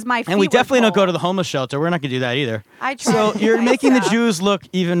Uggs because my feet And we were definitely don't go cold. to the homeless shelter. We're not gonna do that either. I tried So to you're do making the myself. Jews look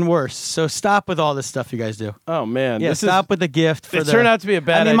even worse. So stop with all this stuff you guys do. Oh man, Yeah, this stop with the gift. For It the, turned out to be a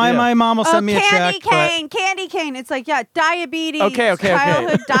bad I mean, idea. my mom will send me a check. Candy cane. It's like, yeah, diabetes. Okay.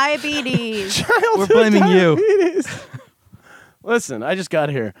 Childhood diabetes. We're blaming you. Diabetes. Listen, I just got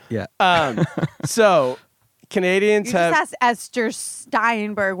here. Yeah. So Canadians You have. just asked Esther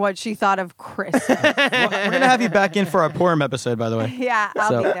Steinberg what she thought of Christmas. We're gonna have you back in for our Purim episode, by the way. Yeah, I'll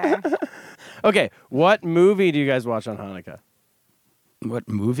So- be there. Okay, what movie do you guys watch on Hanukkah? What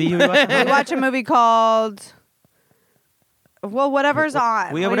movie you watch? We watch a movie called, whatever's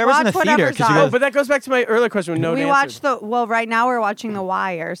on. we- whatever's in watch the theater, whatever's 'cause you on. guys- Oh, but that goes back to my earlier question with no we answers. watch right now we're watching The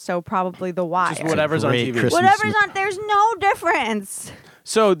Wire, so probably The Wire. Just whatever's on Great TV. Christmas Whatever's on, there's no difference.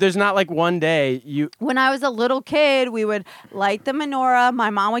 So there's not like one day you. When I was a little kid, we would light the menorah.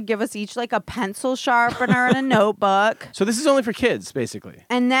 My mom would give us each like a pencil sharpener and a notebook. So this is only for kids, basically.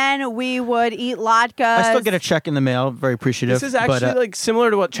 And then we would eat latkes. I still get a check in the mail. Very appreciative. This is actually but, like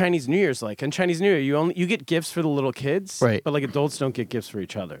similar to what Chinese New Year's like. On Chinese New Year, you get gifts for the little kids, Right. But like adults don't get gifts for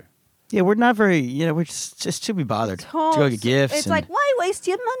each other. yeah, we're not very. We're just too be bothered to go get gifts. It's and- like, why waste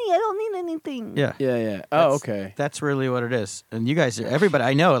your money? I don't need anything. yeah. Yeah. Oh, okay. That's really what it is. And you guys, everybody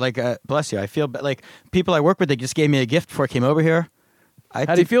I know, like, bless you. I feel like people I work with, they just gave me a gift before I came over here. How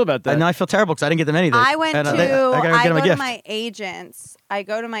do you feel about that? And I feel terrible because I didn't get them anything. I went And to, I gotta I get them go a to gift. my agents. I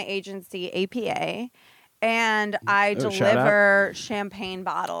go to my agency, APA, and I Oh, shout out. deliver champagne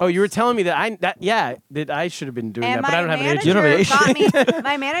bottles. Oh, you were telling me that I should have been doing And that, but I don't have an agent. You don't have an manager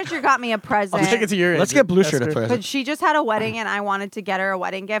my manager got me a present. I'll take it to your Let's agent, get blue shirt Esther. at first. But she just had a wedding, and I wanted to get her a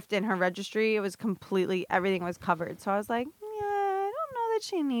wedding gift. In her registry, it was completely everything was covered. So I was like, yeah, I don't know that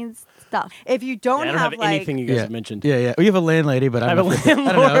she needs stuff. If you don't, Yeah, I don't have, have like, anything you guys have mentioned. Yeah. We have a landlady, but I have a I don't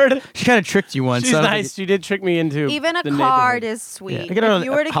know. landlord. She kind of tricked you once. She's so I don't nice. She did trick me into even a the card neighborhood. is sweet. Yeah, get her If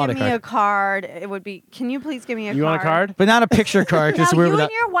you were to holiday give me card. a card, it would be. Can you please give me a You card? want a card? But not a picture card because Now, we're you without.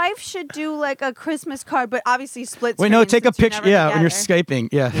 and your wife should do like a Christmas card, but obviously split. Wait, no, screen take a since you're picture. never Yeah, when you're together. Skyping.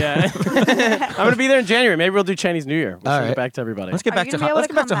 Yeah. Yeah. I'm gonna be there in January. Maybe we'll do Chinese New Year. We'll All send right. it back to everybody. Let's get Are back you to gonna be able let's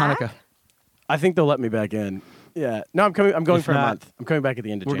to get back to come Hanukkah. back? I think they'll let me back in. Yeah. No, I'm coming. I'm going If for a not, month. I'm coming back at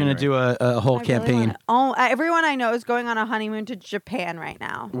the end of We're January. gonna do a whole I really campaign. everyone I know is going on a honeymoon to Japan right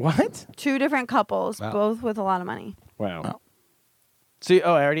now. What? 2 different couples, Wow. both with a lot of money. Wow. Wow.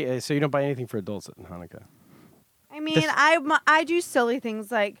 So, so you don't buy anything for adults in Hanukkah? I mean, I do silly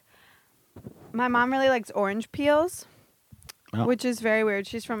things like my mom really likes orange peels, Oh. which is very weird.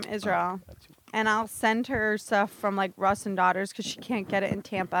 She's from Israel. And I'll send her stuff from like Russ and Daughters because she can't get it in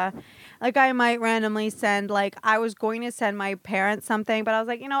Tampa. Like I might randomly send, like I was going to send my parents something, but I was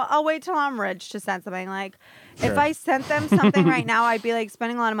like, I'll wait till I'm rich to send something. Like if Sure. I sent them something right now, I'd be like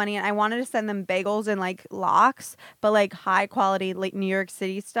spending a lot of money. And I wanted to send them bagels and like lox, but like high quality like New York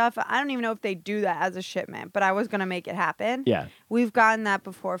City stuff. I don't even know if they do that as a shipment, but I was going to make it happen. Yeah. We've gotten that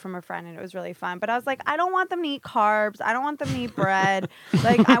before from a friend and it was really fun. But I was like, I don't want them to eat carbs. I don't want them to eat bread.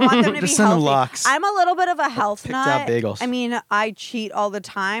 Like I want them to Just be send them healthy. lox. I'm a little bit of a health Picked nut. out bagels. I mean, I cheat all the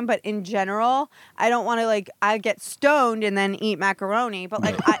time, but in general, I don't want to I get stoned and then eat macaroni. But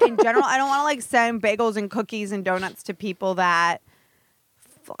like in general, I don't want to send bagels and cookies and donuts to people that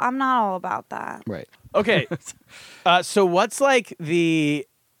I'm not all about that. Right. Okay. So what's like the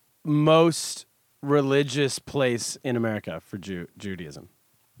most religious place in America for Judaism?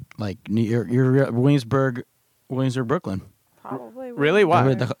 Like you're Williamsburg, Brooklyn. Probably. Really?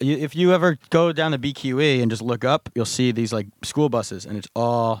 Why? If you ever go down to BQE and just look up, you'll see these like school buses, and it's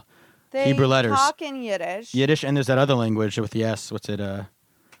all They Hebrew letters. talk in Yiddish. Yiddish, and there's that other language with the S. What's it?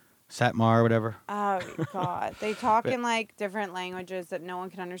 Satmar or whatever. Oh God! They talk in like different languages that no one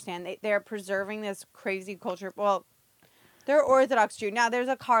can understand. They're preserving this crazy culture. Well, they're Orthodox Jew. Now there's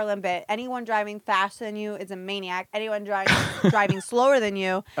a car limit. Anyone driving faster than you is a maniac. Anyone driving slower than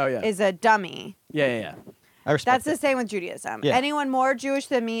you Oh, yeah. is a dummy. Yeah. I respect That's the same with Judaism. Yeah. Anyone more Jewish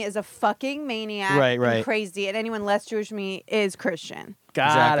than me is a fucking maniac Right, right. and crazy, and anyone less Jewish than me is Christian.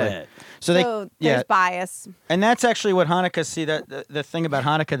 Got Exactly. it. So So there's bias. and that's actually what Hanukkah. See, that the thing about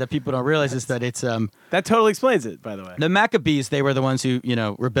Hanukkah that people don't realize is that it's That totally explains it, by the way. the Maccabees. They were the ones who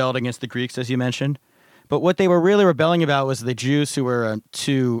rebelled against the Greeks, as you mentioned. But what they were really rebelling about was the Jews who were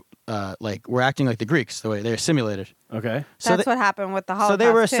were acting like the Greeks, the way they assimilated. Okay. So That's what happened with the So Holocaust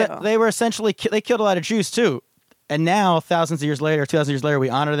they were too. they were essentially they killed a lot of Jews too, and now thousands of years later, 2,000 years later, we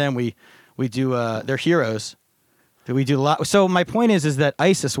honor them. We do they're heroes. We do a lot. So my point is that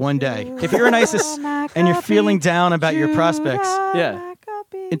ISIS one day, if you're in ISIS and you're feeling down about your prospects, Yeah.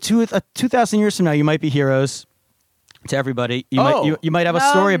 in 2,000 years from now, you might be heroes to everybody. You might have a No,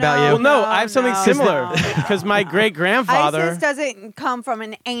 story about no. you. Well, no, I have something no, similar no. because my great grandfather. ISIS doesn't come from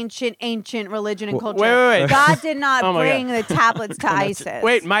an ancient religion and culture. wait. God did not Oh my bring the tablets to ISIS.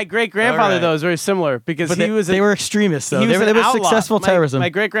 Wait, my great grandfather All right. though is very similar because But he they, was they were extremists, though. he was They an were outlaw. successful terrorism. My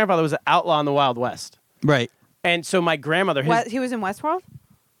great grandfather was an outlaw in the Wild West, Right. and so my grandmother, He was in Westworld?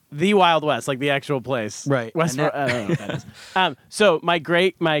 the Wild West, like the actual place, Right. West. And I don't know what that is. So my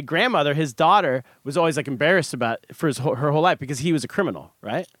grandmother, his daughter, was always like embarrassed about for her whole life because he was a criminal,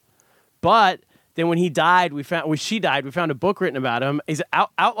 right? But then when he died, we found a book written about him. He's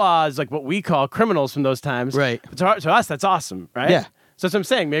outlaws, like what we call criminals from those times, Right. But to us, that's awesome, right? Yeah. So that's what I'm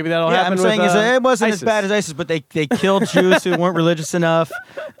saying. Maybe that'll Yeah, happen. I'm saying with, it wasn't ISIS. as bad as ISIS, but they killed Jews who weren't religious enough.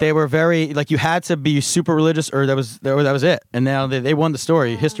 They were very you had to be super religious, or that was it. And now they won the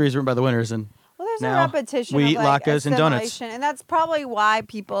story. History is written by the winners, and Well, there's Now, a repetition we of eat latkes and donuts. assimilation, and that's probably why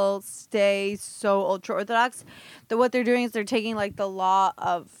people stay so ultra orthodox. That what they're doing is they're taking like the law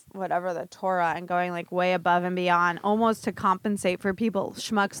of whatever the Torah and going like way above and beyond, almost to compensate for people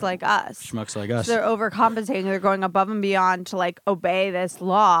schmucks like us. schmucks like us. So they're overcompensating. They're going above and beyond to like obey this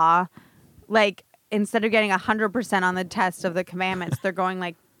law. Like instead of getting 100% on the test of the commandments, they're going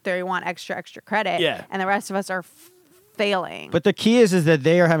like they want extra credit. Yeah. And the rest of us are failing. But the key is that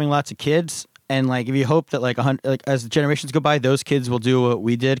they are having lots of kids, and like if you hope that like as the generations go by, those kids will do what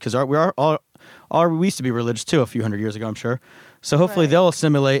we did because we used to be religious too a few hundred years ago, I'm sure. So hopefully Right. they'll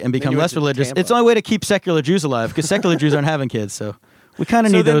assimilate and become you went less to religious. Tampa. It's the only way to keep secular Jews alive because secular Jews aren't having kids. So we kind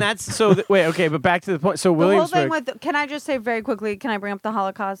of So need then those. that's wait, okay, but back to the point. So the whole Williamsburg. thing with can I just say very quickly? Can I bring up the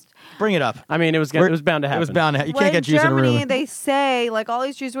Holocaust? Bring it up. I mean, it was bound to happen. It was bound to. You Well, can't get in Jews Germany, in a room. they say like all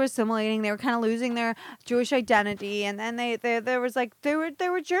these Jews were assimilating. They were kind of losing their Jewish identity, and then there was like they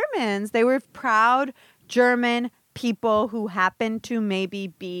were Germans. They were proud German people who happened to maybe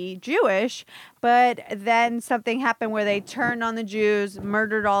be Jewish, but then something happened where they turned on the Jews,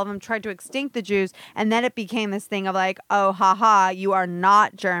 murdered all of them, tried to extinct the Jews, and then it became this thing of like, oh, haha, you are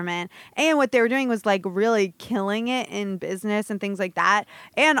not German. And what they were doing was like really killing it in business and things like that,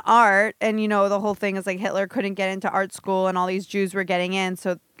 and art. And the whole thing is like Hitler couldn't get into art school, and all these Jews were getting in.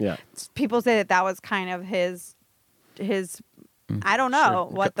 So Yeah. people say that was kind of his. I don't know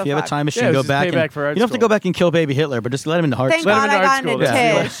what the if you have fuck. a time machine, Yeah, it go was his back. payback And, for art you don't have to school. go back and kill baby Hitler, but just let him in the heart. Thank Let him God into I art got school. into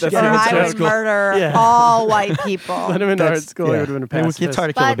That's Tisch, what- or that's I what- would murder Yeah. all white people. Let him into art That's- school. He yeah. would have been a And pacifist. it's hard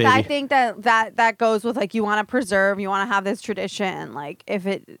to kill a But I baby. think that goes with like you want to preserve, you want to have this tradition. Like if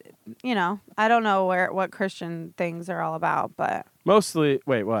it, I don't know what Christian things are all about, but Mostly,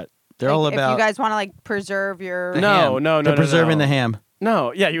 wait, what? They're like, all if about you guys want to like preserve your No, no, They're preserving no. the ham.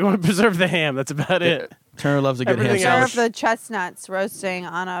 No, yeah, you want to preserve the ham. That's about it. Turner loves a good ham Everything sandwich. else- preserve the chestnuts roasting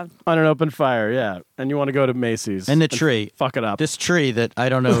on a On an open fire, yeah. And you want to go to Macy's. And the tree. Fuck it up. This tree that I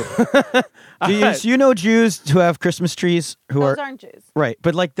don't know. Do right. you know Jews who have Christmas trees who those are aren't Jews. right?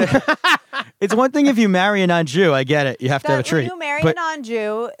 But like, it's one thing if you marry a non-Jew. I get it. You have to have a tree. When you marry but a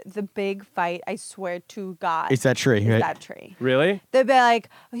non-Jew, the big fight, I swear to God, it's that tree, is right? that tree. Really? They'd be like,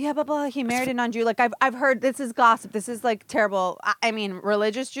 oh, yeah, blah, blah, he married a non-Jew. Like, I've heard, this is gossip. This is, like, terrible. I mean,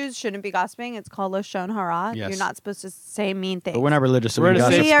 religious Jews shouldn't be gossiping. It's called Lashon Hara. Yes. You're not supposed to say mean things. But we're not religious, so We're we in a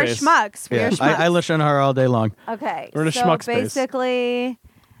gossip. safe We are space. schmucks. We Yeah, are schmucks. I listen to her all day long. Okay. We're in a so schmuck space. basically,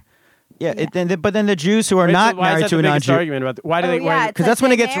 Yeah, but then the Jews who are Wait, not so why is married that to the a biggest non-Jew. argument about why do oh, they? yeah, Why, it's 'cause like that's when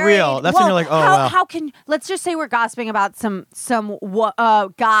they it gets married- real. That's when you're like, oh, how, wow. How can, let's just say we're gossiping about some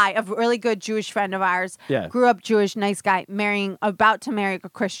guy, a really good Jewish friend of ours, Yeah. grew up Jewish, nice guy, about to marry a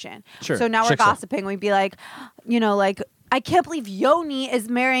Christian. Sure. So now we're Shiksa. gossiping. We'd be like, like, I can't believe Yoni is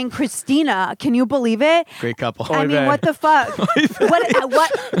marrying Christina. Can you believe it? Great couple. I mean, vey. what the fuck?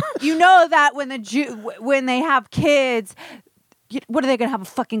 what? You know that when they have kids, what are they gonna have, a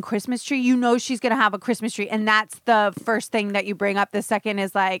fucking Christmas tree? You know she's gonna have a Christmas tree, and that's the first thing that you bring up. The second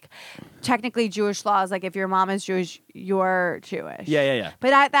is like, technically Jewish law is like if your mom is Jewish, you're Jewish. yeah.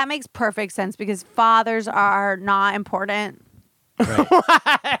 But that makes perfect sense because fathers are not important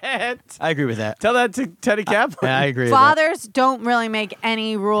What? I agree with that. Tell that to Teddy Kaplan. Yeah, I agree. Fathers don't really make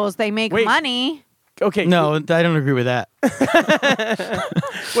any rules. They make Wait. money. Okay. With that. No, I don't agree with that.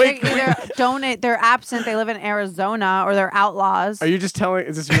 Wait. They either donate. They're absent. They live in Arizona, or they're outlaws. Are you just telling?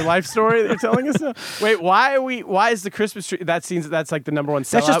 Is this your life story that you're telling us now? Wait, why is the Christmas tree? That's like the number one.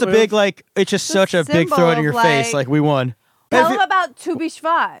 That's just sellout a move? big like. It's just It's a such a big symbol throw it in of, your face. like- Like we won. Tell them about Tu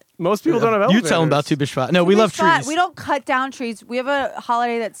B'Shvat. Most people don't have You elevators. tell them about Tu B'Shvat. No, Tu we love B'Shvat, trees. We don't cut down trees. We have a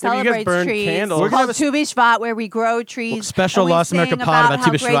holiday that Yeah, but you guys celebrates burn trees candles. We're gonna called have Tu B'Shvat, where we grow trees. Special and we Lost America sing pod about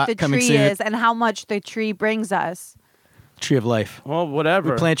how Tu great B'Shvat the coming tree soon. is and how much the tree brings us. Tree of life. Well,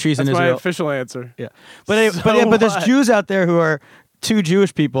 whatever. We plant trees in That's my Israel. official answer. Yeah, but there's what? Jews out there who are two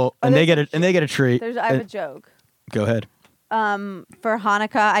Jewish people, and they get a tree. I have a joke. Go ahead. For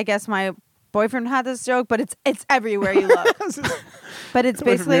Hanukkah, I guess my boyfriend had this joke, but it's everywhere you look. But it's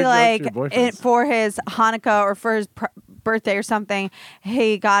Away from basically your joke to like your boyfriend's. for his Hanukkah or for his birthday or something,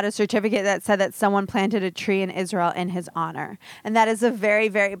 he got a certificate that said that someone planted a tree in Israel in his honor, and that is a very,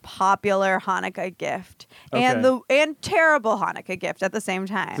 very popular Hanukkah gift, and terrible Hanukkah gift at the same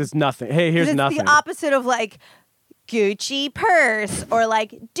time. There's nothing. Hey, here's it's nothing. the opposite of like Gucci purse or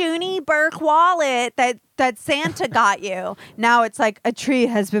like Dooney Burke wallet that Santa got you. Now it's like a tree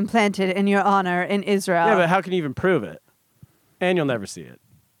has been planted in your honor in Israel. Yeah, but how can you even prove it? And you'll never see it.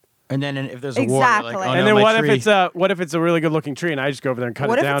 And then if there's a war, Exactly. you're like, oh, And no, then my what if it's a really good looking tree and I just go over there and cut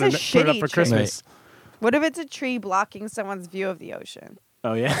What it if down and it's a put it up shitty for tree? Christmas? What if it's a tree blocking someone's view of the ocean?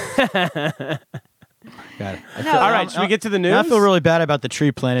 Oh yeah. Got it. No. All right, should we get to the news? Now I feel really bad about the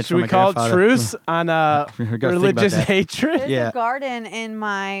tree planted. Should for we my call grandfather. truce on gotta think about religious that. hatred? There's Yeah. a garden in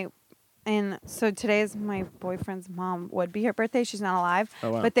my. And so today's my boyfriend's mom would be her birthday. She's not alive.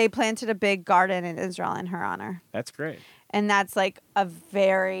 Oh, wow. But they planted a big garden in Israel in her honor. That's great. And that's like a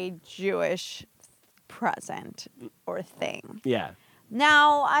very Jewish present or thing. Yeah.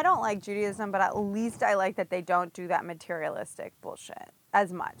 Now, I don't like Judaism, but at least I like that they don't do that materialistic bullshit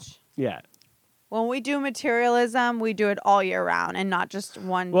as much. Yeah. When we do materialism, we do it all year round and not just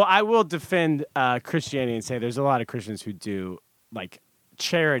one. Well, I will defend Christianity and say there's a lot of Christians who do like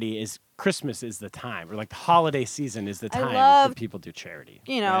charity is Christmas is the time, or like the holiday season is the I time love, that people do charity.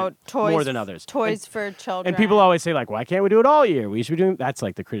 you know, right? toys more than others. Toys for children. And people always say, like, why can't we do it all year? We should be doing that's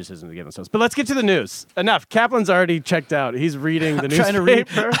like the criticism they give themselves. But let's get to the news. Enough. Kaplan's already checked out. He's reading the trying to read-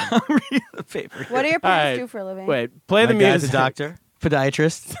 newspaper. Read the paper. What do your All right. parents do for a living? Wait, play the My dad's music. a doctor,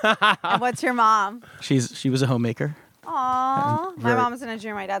 podiatrist. And what's your mom? She was a homemaker. Aw. My Very- mom's an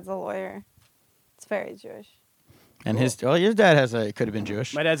engineer. My dad's a lawyer. It's very Jewish. And your dad could have been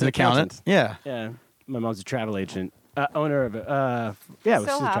Jewish. My dad's an an accountant. accountant. Yeah. Yeah. My mom's a travel agent. Owner of it. Yeah, she's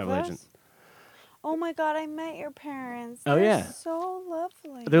Still a have travel those? agent. Oh my God, I met your parents. Oh, They're yeah. so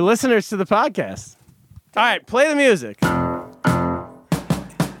lovely. They're listeners to the podcast. All right, play the music.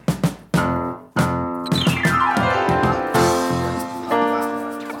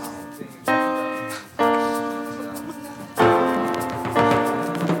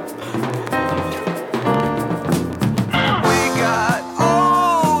 We got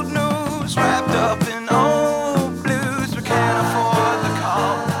old news wrapped up in old blues. We can't afford the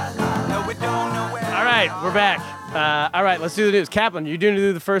call. No, we don't know where. All right, we're back. All right, let's do the news. Kaplan, you doing to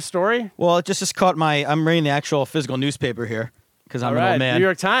do the first story? Well, it just caught I'm reading the actual physical newspaper here because I'm All an right, old man. New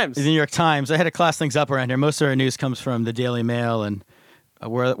York Times. The New York Times. I had to class things up around here. Most of our news comes from the Daily Mail and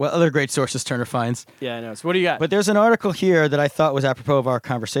what other great sources Turner finds. Yeah, I know. So what do you got? But there's an article here that I thought was apropos of our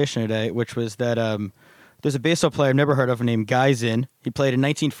conversation today, which was that there's a baseball player I've never heard of named Guy Zinn. He played in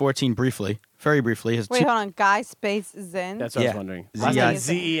 1914 briefly, very briefly. Wait, hold on. Guy space Zinn. That's what I was Yeah. wondering. Z- Last name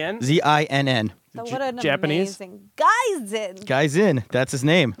yeah. Z-E-N? Zinn. What an Japanese? amazing Guy Zinn. Guy Zinn. That's his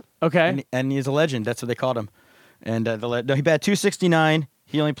name. Okay. And he's a legend. That's what they called him. And he batted .269.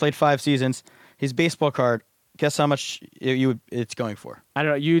 He only played 5 seasons. His baseball card, guess how much it's going for? I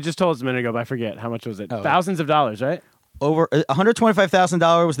don't know. You just told us a minute ago, but I forget. How much was it? Oh. Thousands of dollars, right? Over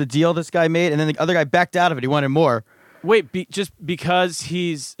 $125,000 was the deal this guy made, and then the other guy backed out of it. He wanted more. Wait, just because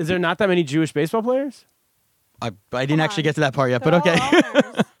is there not that many Jewish baseball players? I didn't actually get to that part yet, They're but okay. all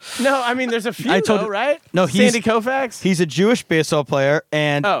owners. No, I mean, there's a few, I told- though, right? No, he's- Sandy Koufax? He's a Jewish baseball player,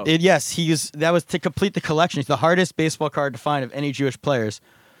 and Oh. that was to complete the collection. It's the hardest baseball card to find of any Jewish players.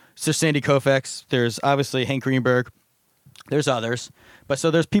 So Sandy Koufax, there's obviously Hank Greenberg, there's others, but so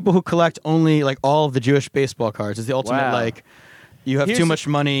there's people who collect only like all of the Jewish baseball cards. It's the ultimate Wow. like you have Here's- too much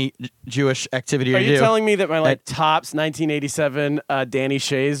money, Jewish activity Are to you do. telling me that my like That- Topps 1987 Danny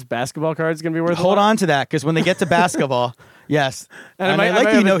Shays basketball card is going to be worth a Hold lot? on to that because when they get to basketball, yes, And I and might- I I like might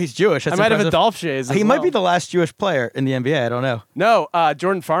you have know a- he's Jewish. I That's might have a impressive. Dolph Shays. He as might well. be the last Jewish player in the NBA. I don't know. No,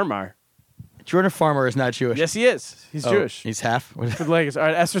 Jordan Farmar. Jordan Farmer is not Jewish. Yes, he is. He's Oh, Jewish. He's half. Good legs. All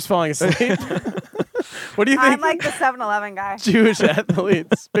right, Esther's falling asleep. What do you think? I'm like the 7-Eleven guy. Jewish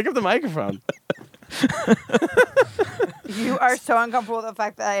athletes. Pick up the microphone. You are so uncomfortable with the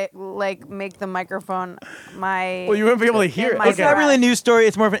fact that I like make the microphone my. Well, you wouldn't be able to hear it. my It's not really a breath. news story.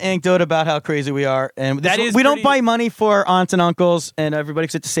 It's more of an anecdote about how crazy we are, and That is we don't pretty- buy money for aunts and uncles, and everybody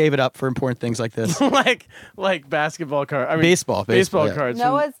gets to save it up for important things like this. like basketball cards. I mean, Baseball yeah. cards.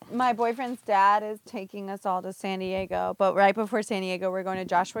 Noah's my boyfriend's dad is taking us all to San Diego, but right before San Diego, we're going to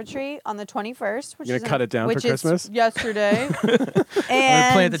Joshua Tree on the 21st. Which You're is gonna cut it down for which Christmas? Is yesterday, I'm gonna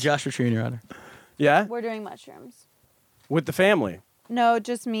and plant the Joshua Tree in your honor. Yeah, we're doing mushrooms. with the family. No,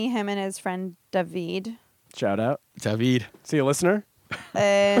 just me, him, and his friend David. Shout out. David. See a listener.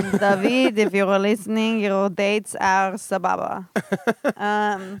 And David, if you're listening, your dates are sababa.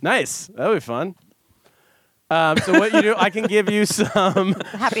 Nice. That'll be fun. So what you do? I can give you some.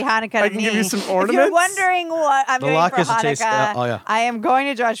 Happy Hanukkah I to can me. give you some If you're ornaments. wondering what I'm The doing for latkes will Hanukkah, taste- oh, yeah. I am going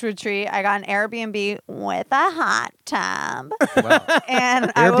to Joshua Tree. I got an Airbnb with a hot tub. Wow.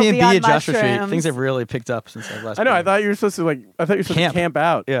 And I will be Airbnb on at Joshua Tree. mushrooms. Things have really picked up since I last. I know. I been. thought you were supposed to camp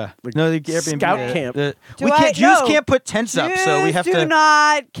out. Yeah. Like No, the Airbnb. scout camp. Do We I- can't. Jews no. can't put tents up, so we have Jews to. do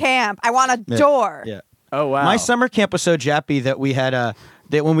not camp. I want a Yeah. door. Yeah. Oh wow. My summer camp was so jappy that we had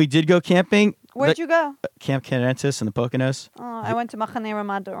that when we did go camping. Where'd you go? Camp Canadensis in the Poconos. Oh, I went to Machane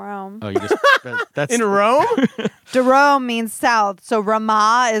Ramah Rome. Oh, you just that's in Rome. Rome means south, so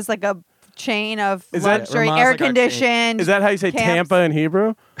Ramah is like a chain of Is that- luxury, Ramah's air like our chain. conditioned. Is that how you say camps. Tampa in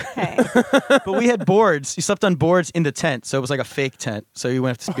Hebrew? Okay. But we had boards. You slept on boards in the tent, so it was like a fake tent. So you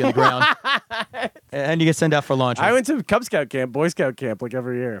wouldn't have to be on the ground, and you get sent out for laundry. I went to Cub Scout camp, Boy Scout camp, like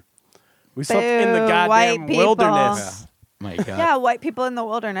every year. We slept in the Boo, goddamn white people. wilderness. My God. Yeah, white people in the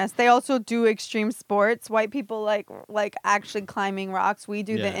wilderness. They also do extreme sports. White people like actually climbing rocks. We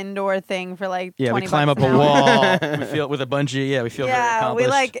do Yeah. the indoor thing for like Yeah, 20 we climb up bucks a an hour. wall. We feel with a bungee. Yeah, we feel very Yeah, accomplished.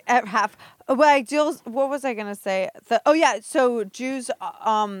 we like at half. Well, I do. What was I gonna say? So Jews.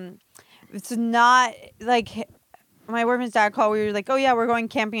 It's not like my boyfriend's dad called. We were like, oh yeah, we're going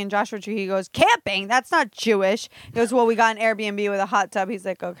camping in Joshua Tree. He goes, camping? That's not Jewish. He goes, well, we got an Airbnb with a hot tub. He's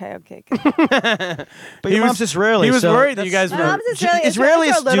like, okay. But He your was- mom's Israeli. he was so worried that you that's- guys My were- mom's Israeli.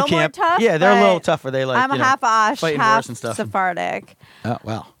 Israelis are a little do camp. more tough. Yeah, they're a little but tougher. They like. I'm you know, half Ash, fighting half wars and stuff. Sephardic. Oh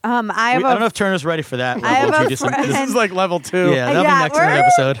wow. I have I don't know if Turner's ready for that. I have level of a Judaism. friend- This is like level 2. Yeah, that'll be next in the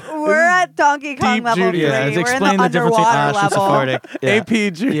episode. We're at Donkey Kong Deep level 3. Judaism. Yeah, it's We're in explain the the difference between underwater Ash and level. Sephardic. Yeah.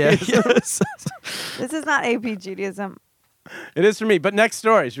 AP Judaism. Yeah. Yes. This is not AP Judaism. It is for me. But next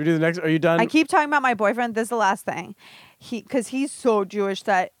story. Should we do the next? Are you done? I keep talking about my boyfriend. This is the last thing. Because he's so Jewish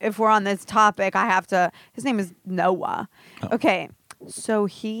that if we're on this topic, I have to. His name is Noah. Okay. So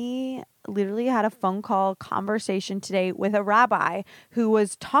he literally had a phone call conversation today with a rabbi who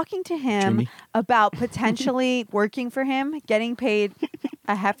was talking to him Jimmy. about potentially working for him, getting paid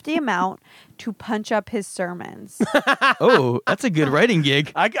a hefty amount to punch up his sermons. Oh, that's a good writing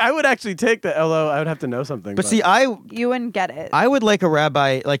gig. I would actually take that, although I would have to know something. But see, I You wouldn't get it. would like a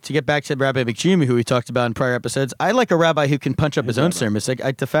rabbi, like to get back to Rabbi McJimmy, who we talked about in prior episodes. I like a rabbi who can punch up his own sermons.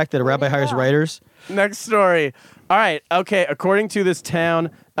 Like the fact that a rabbi hires writers. Next story. All right. Okay. According to this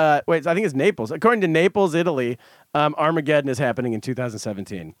town, I think it's Naples. According to Naples, Italy, Armageddon is happening in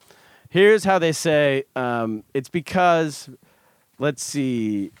 2017. Here's how they say it's because, let's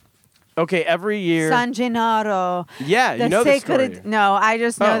see. Okay, every year. San Gennaro. Yeah, you know the story. No, I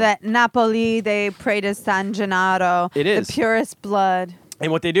just know Oh. that Napoli, they pray to San Gennaro. It is. The purest blood.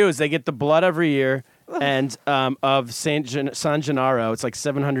 And what they do is they get the blood every year and of San Gennaro. It's like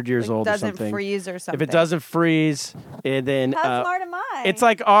 700 years old or doesn't something. freeze or something. If it doesn't freeze, and then How smart am I? it's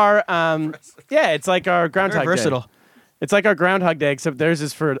like our it's like our Groundhog Very Day. versatile. It's like our Groundhog Day, except theirs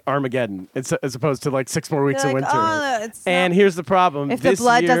is for Armageddon, as opposed to like 6 more weeks They're of like, winter. "Oh, it's and not-" here's the problem: if the this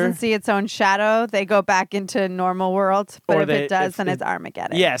blood year, doesn't see its own shadow, they go back into normal world. But Or if they- it does, if then it- it's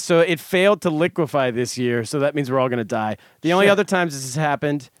Armageddon. yeah, so it failed to liquefy this year, so that means we're all going to die. The only other times this has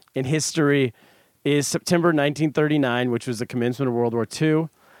happened in history is September 1939, which was the commencement of World War II.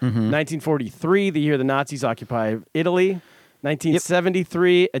 1943, the year the Nazis occupied Italy.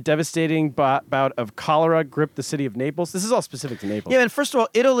 1973, a devastating bout of cholera gripped the city of Naples. This is all specific to Naples. Yeah, and first of all,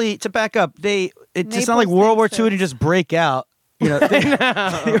 Italy, to back up, it's Naples not like World War thinks II to just break out. You know,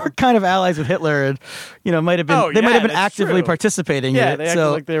 they were kind of allies with Hitler, and might have been Oh, they might yeah, have been that's actively true. participating Yeah, in it. they acted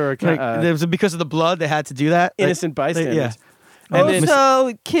so like they were it was because of the blood they had to do that. Innocent bystanders. Yeah. And then-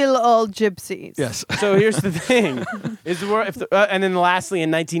 Also, kill all gypsies. Yes. So here's the thing: is the world, and then lastly, in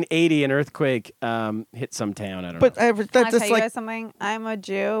 1980, an earthquake hit some town. I don't But know. Can I that's tell you like guys something? I'm a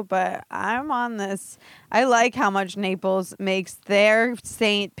Jew, but I'm on this. I like how much Naples makes their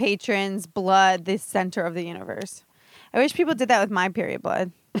saint patron's blood the center of the universe. I wish people did that with my period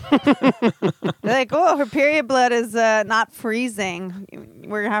blood. They're like, oh, her period blood is not freezing.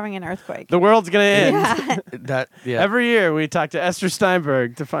 We're having an earthquake. The world's gonna end. Yeah. that. Yeah. Every year we talk to Esther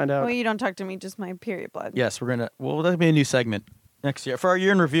Steinberg to find out. Well, you don't talk to me, just my period blood. Yes, we're gonna. Well, that'll be a new segment next year for our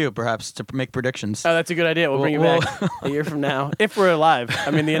year in review, perhaps to make predictions. Oh, that's a good idea. We'll bring it Well- back a year from now if we're alive.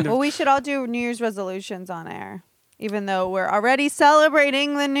 I mean, the end of Well, we should all do New Year's resolutions on air, even though we're already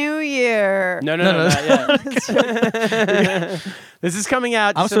celebrating the new year. no, not yet. This is coming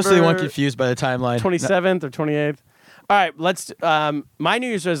out. I'm supposed to be the one December confused by the timeline. 27th or 28th. All right, let's. My New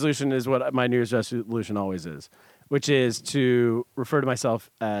Year's resolution is what my New Year's resolution always is, which is to refer to myself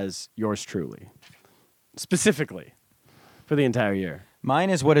as yours truly, specifically for the entire year. Mine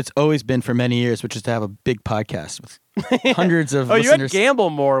is what it's always been for many years, which is to have a big podcast with hundreds of Oh, you had listeners. Gamble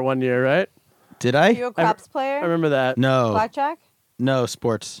More one year, right? Did Are I? you a craps player? I remember that. No, Blackjack? no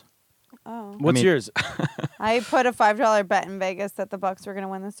sports. Oh. What's mean- yours? I put a $5 bet in Vegas that the Bucks were going to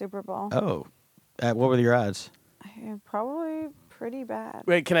win the Super Bowl. Oh, what were your odds? Probably pretty bad.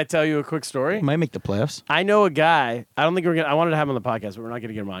 Wait, can I tell you a quick story? Might make the playoffs. I know a guy. I don't think we're gonna. I wanted to have him on the podcast, but we're not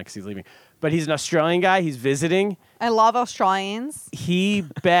gonna get him on because he's leaving. But he's an Australian guy. He's visiting. I love Australians. He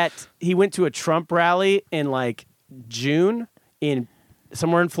bet. He went to a Trump rally in like June in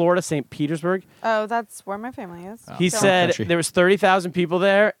somewhere in Florida, St. Petersburg. Oh, that's where my family is. He So- said country. there was 30,000 people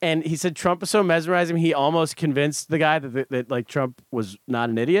there, and he said Trump was so mesmerizing. He almost convinced the guy that like Trump was not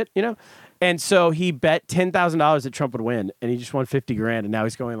an idiot, you know. And so he bet $10,000 that Trump would win, and he just won 50 grand, and now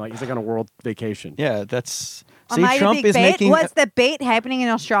he's going like he's like on a world vacation. Yeah, that's. Am I the Trump big is bait? making. Was the bait happening in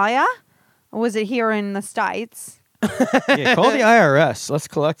Australia? Or was it here in the States? Yeah, call the IRS. Let's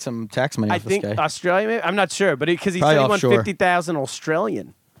collect some tax money I off think this guy. Australia. Maybe? I'm not sure, but because he Probably said he won offshore. 50,000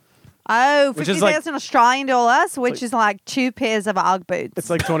 Australian. Oh, Which is like- 50,000 Australian dollars, which like- is like 2 pairs of Ugg boots.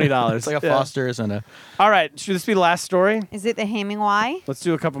 It's like $20. It's like a Yeah. Foster's and a. All right, should this be the last story? Is it the Hemingway? Let's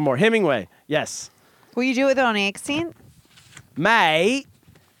do a couple more. Hemingway, yes. Will you do it with an accent? Mate,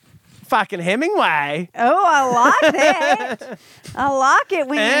 fucking Hemingway. Oh, I like that. I like it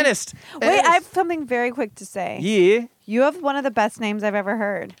when you... Ernest. Wait, I Ernest. have something very quick to say. Yeah. You have one of the best names I've ever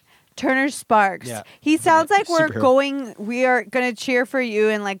heard. Turner Sparks. Yeah. He sounds like Superhero. we are going to cheer for you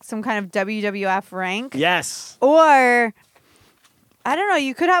in like some kind of WWF rank. Yes. Or, I don't know,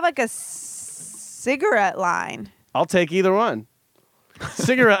 you could have like a cigarette line. I'll take either one.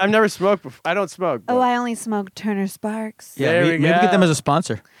 Cigarette. I've never smoked before. I don't smoke. Oh, but- I only smoke Turner Sparks. Yeah, There we maybe get them go. as a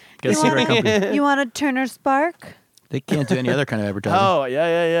sponsor. Get a You want, cigarette company. you want a Turner Spark? They can't do any other kind of advertising. Oh,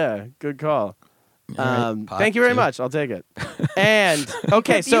 yeah. Good call. All right, pot, Thank you very too. much. I'll take it. And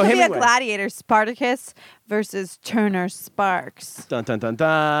okay, so you could be a Hemingway. gladiator, Spartacus versus Turner Sparks. Dun dun dun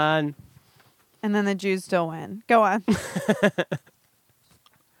dun. And then the Jews still win. Go on.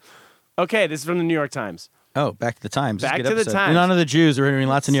 Okay, this is from the New York Times. Oh, back to the Times. This is a Back good to the episode. Times. In honor of the Jews, we're reading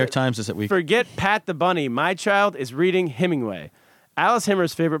lots of New York Times this week. Forget Pat the Bunny. My child is reading Hemingway. Alice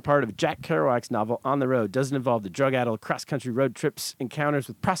Himmer's favorite part of Jack Kerouac's novel On the Road doesn't involve the drug-addled cross-country road trips, encounters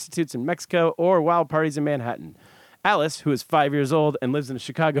with prostitutes in Mexico, or wild parties in Manhattan. Alice, who is 5 years old and lives in a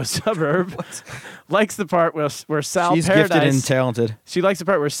Chicago suburb, likes the part where Sal She's Paradise. gifted and talented. She likes the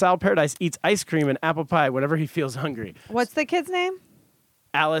part where Sal Paradise eats ice cream and apple pie whenever he feels hungry. What's the kid's name?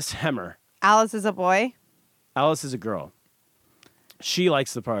 Alice Hemmer. Alice is a boy. Alice is a girl. She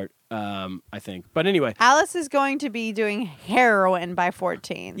likes the part, I think. But anyway, Alice is going to be doing heroin by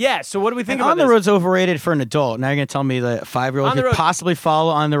 14. yeah. So what do we think And about On the this? Road's overrated for an adult. Now you're going to tell me that a 5-year-old On the could Road- possibly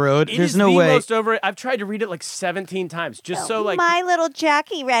follow On the Road? It There's is no the way. most over. I've tried to read it like 17 times, just so like. My little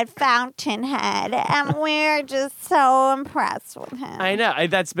Jackie read Fountainhead, and we're just so impressed with him. I know.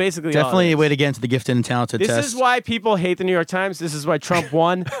 That's basically all Definitely it a is. way to get into the gifted and talented This test. is why people hate the New York Times. This is why Trump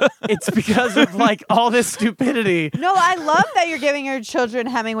won. It's because of like all this stupidity. No, I love that you're giving your children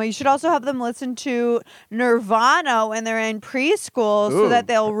Hemingway. You should also have them listen to Nirvana when they're in preschool so Ooh. that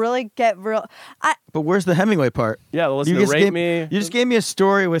they'll really get real. But where's the Hemingway part? Yeah, listen to Rape gave, Me. You just gave me a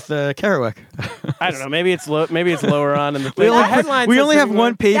story with Kerouac. I don't know. Maybe it's low. Maybe it's lower on in the We thing. only, The headline we says only have Hemingway.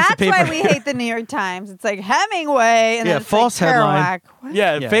 one page That's of paper. why we hate the New York Times. It's like Hemingway and Yeah, then it's false like headline. Kerouac. What?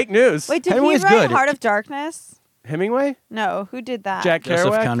 Yeah, Yeah. fake news. Wait, did Hemingway's he write good. Heart of Darkness? Hemingway? No, who did that? Jack Joseph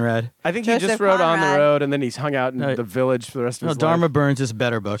Kerouac? Conrad. I think he just Joseph wrote On the Conrad. Road, and then he's hung out in No. the village for the rest of No, his Dharma life. Burns is a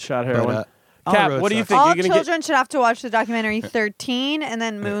better book. Shot but, heroin. On the Cap, Road what do you sucks. think? All You're gonna children should have to watch the documentary 13 and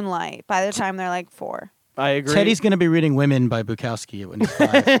then Moonlight by the time they're like 4. I agree. Teddy's going to be reading Women by Bukowski when he's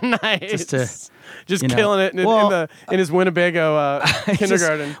 5. nice. Just Just killing it in his Winnebago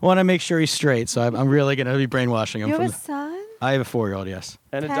kindergarten. Want to make sure he's straight, so I'm really going to be brainwashing him. You have from a son? I have a 4-year-old, yes.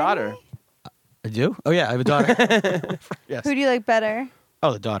 And a Teddy? daughter. I do? Oh, yeah, I have a daughter. Yes. Who do you like better?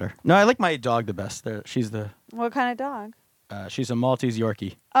 Oh, the daughter. No, I like my dog the best. She's What kind of dog? she's a Maltese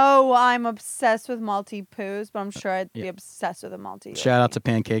Yorkie. Oh, I'm obsessed with Maltese poos, but I'm sure I'd be Yeah. obsessed with a Maltese. Shout out to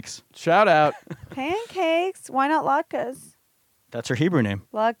Pancakes. Shout out. Pancakes. Why not latkes? That's her Hebrew name.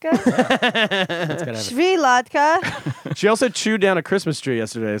 Latka? That's gotta have it. Shvi latka. She also chewed down a Christmas tree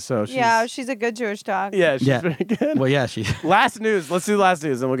yesterday, so She's a good Jewish dog. yeah, she's Yeah. very good. Well, yeah, she. Last news. Let's do last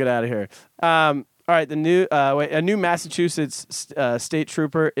news, then we'll get out of here. All right, a new Massachusetts state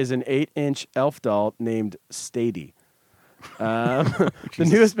trooper is an 8-inch elf doll named Stady. The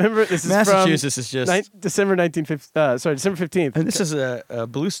newest member. This is Massachusetts from is just. December 15th. And this is a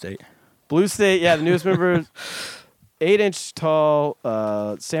blue state. Blue State. Yeah, the newest member. 8-inch tall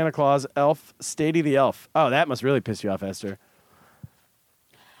Santa Claus elf, Stady the elf. Oh, that must really piss you off, Esther.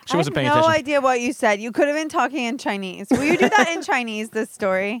 She wasn't I paying have no attention. idea what you said. You could have been talking in Chinese. Will you do that in Chinese, this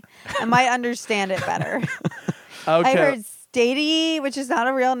story? I might understand it better. Okay. I heard Stady, which is not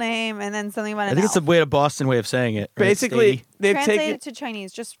a real name, and then something about I an think it's elf. a Boston way of saying it. right? Basically, Stady. they've Translate taken. it to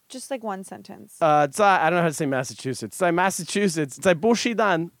Chinese, just like one sentence. It's I don't know how to say Massachusetts. 在 Massachusetts， 在波士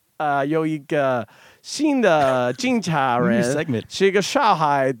顿有一个新的警察人， New segment. 是一个小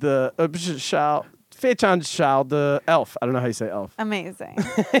孩的不是小非常小的 elf. I don't know how you say elf. Amazing.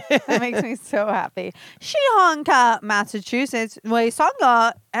 That makes me so happy. Shihonka, Massachusetts. 为三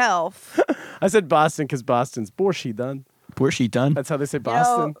个 elf. I said Boston because Boston's 波士顿. Where's she done? That's how they say You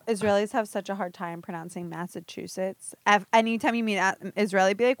Boston. know, Israelis have such a hard time pronouncing Massachusetts. Anytime you meet an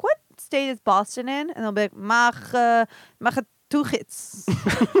Israeli, be like, what state is Boston in? And they'll be like, Massachusetts.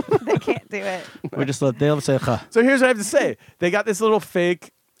 They can't do it. We just they'll say "Ha." So here's what I have to say. They got this little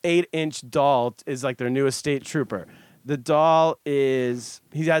fake 8-inch doll is like their newest state trooper. The doll is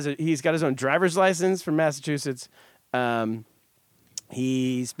he's got his own driver's license from Massachusetts.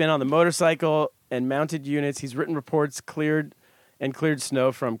 He's been on the motorcycle and mounted units. He's written reports, cleared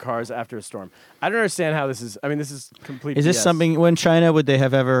snow from cars after a storm. I don't understand how this is. I mean, this is complete. Is this BS. something? When China would they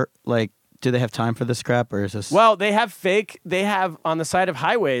have ever like? Do they have time for this crap, or is this? Well, they have on the side of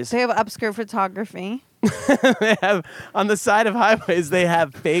highways. They have upskirt photography. They have on the side of highways. They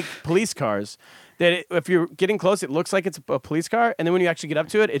have fake police cars. That if you're getting close, it looks like it's a police car, and then when you actually get up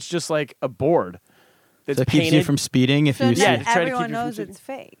to it, it's just like a board. That's so it keeps you painted. from speeding if So you Yeah, then to try to keep everyone you from knows shooting. it's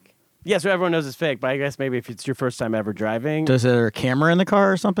fake. Yeah, so everyone knows it's fake, but I guess maybe if it's your first time ever driving. Does there a camera in the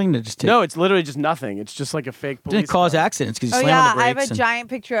car or something to just take? No, it's literally just nothing. It's just like a fake police Didn't it cause car. accidents because you Oh slam yeah, on the I have brakes. a giant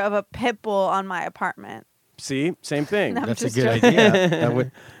picture of a pit bull on my apartment. See, same thing. No. I'm That's a just good joking. idea. That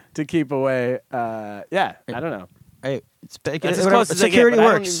would. To keep away. Yeah, I don't know. Hey, it's That's as close as they get, security but I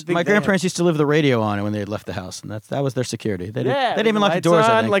don't works. even think My they grandparents used to leave the radio on when they had left the house, and that was their security. They didn't even lock the lights doors.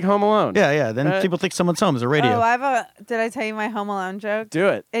 I on, think. like Home Alone. yeah. Then Uh, people think someone's home. There's a radio. Oh, I have a. Did I tell you my Home Alone joke? Do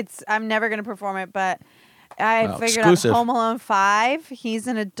it. I'm never gonna perform it, but I Wow, figured exclusive. out Home Alone 5. He's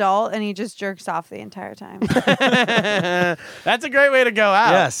an adult and he just jerks off the entire time. That's a great way to go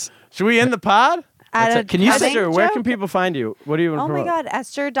out. Yes. Should we end the pod? That's it. Can you I say- think Esther, where joke- can people find you? What do you want Oh to my promote? God,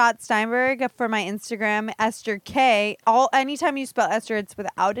 Esther.Steinberg for my Instagram, Esther K. Anytime you spell Esther, it's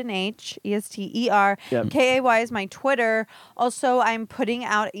without an H, Ester. Yep. KAY is my Twitter. Also, I'm putting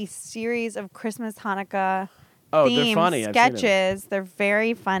out a series of Christmas Hanukkah Oh, themed they're funny. I've seen 'em. sketches. They're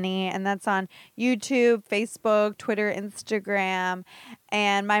very funny, and that's on YouTube, Facebook, Twitter, Instagram.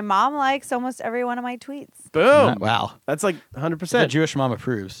 And my mom likes almost every one of my tweets. Boom. Wow. That's like The 100%. Jewish mom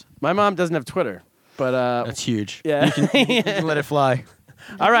approves. My mom doesn't have Twitter, but That's huge. yeah. You can let it fly.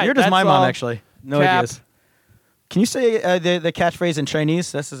 All right. You're just that's my mom, all. actually. No Cap. ideas. Can you say the catchphrase in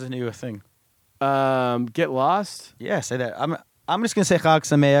Chinese? This is a new thing. Get lost. Yeah, say that. I'm just gonna say Chag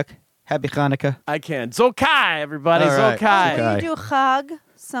Sameach, Happy Hanukkah. I can. Zokai, everybody. All right. Zokai. Okay. You do Chag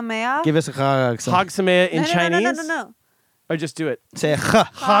Sameach? Give us a Chag Sameach. Hag Sameach in no, Chinese? No. Or just do it. Say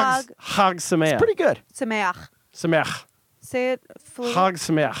Chag. Hag Sameach. Pretty good. Sameach. Sameach. Say it fully. Hag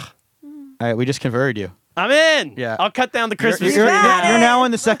Sameach. All right, we just converted you. I'm in. Yeah. I'll cut down the Christmas You're, tree. got you're it. now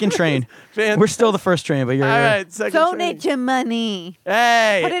on the second train. Fantastic. We're still the first train, but you're. All right. Second Donate train. your money.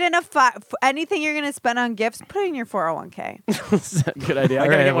 Hey. Put it in anything you're going to spend on gifts, put it in your 401k. Good idea. I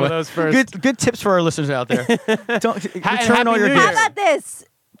gotta get one of those first. Good tips for our listeners out there. Don't Happy return all your New gifts. Year. How about this?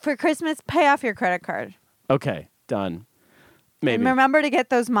 For Christmas, pay off your credit card. Okay. Done. Maybe. And remember to get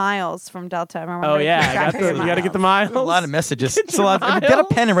those miles from Delta. Remember Oh to yeah, keep I track got of your you got to get the miles. miles. A lot of messages. Get It's a lot. your Get a miles.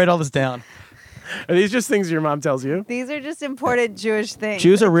 pen and write all this down. Are these just things your mom tells you? These are just important Jewish things.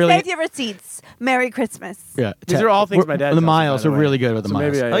 Jews are really- Save your receipts. Merry Christmas. Yeah, These are all things my dad The tells me, miles by the are way. really good with the So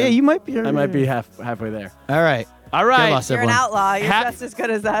miles. maybe I Oh yeah, am. you might be. I might be halfway there. All right. All Get right. lost, You're an everyone. outlaw. You're Ha- just as good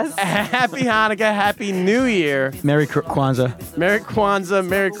as us. Happy Hanukkah, Happy New Year, Merry Kwanzaa. Merry Kwanzaa,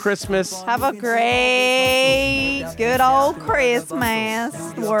 Merry Christmas. Have a great, good old Christmas,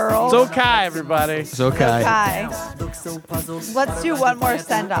 world. It's okay, everybody. It's okay. Okay. Let's do one more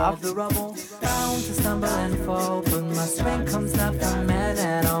send off. Bound to stumble and fall, but my strength comes not from man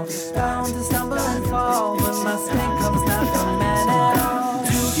at all. Bound to stumble and fall, but my strength comes not from man at all.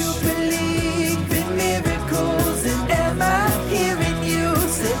 Do you believe in miracles? And am I hearing you?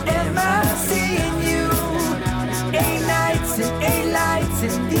 Say, am I seeing you? Eight nights and eight lights,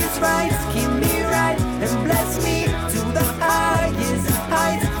 and these rights keep me right and bless me to the highest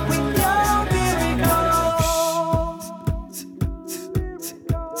heights with your miracle.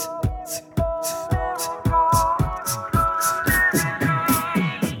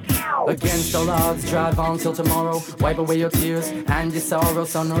 Against all odds, drive on till tomorrow. Wipe away your tears and your sorrow.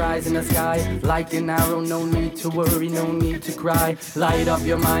 Sunrise in the sky, like an arrow. No need to worry, no need to cry. Light up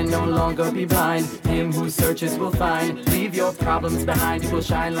your mind, no longer be blind. Him who searches will find. Leave your problems behind, you will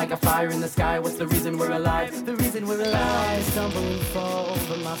shine like a fire in the sky. What's the reason we're alive? The reason we're alive. Stumble and fall,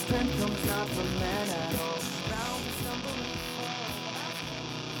 but my strength comes not from man at all. Bound to stumble and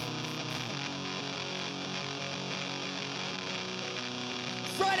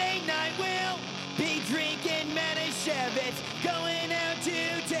Friday night we'll be drinking Manischewitz, going out to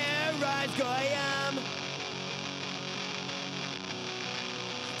terrorize Goyam.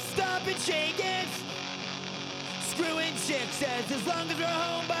 Stopping shaking, screwing chicks as long as we're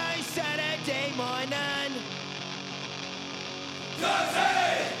home by Saturday morning. 'Cause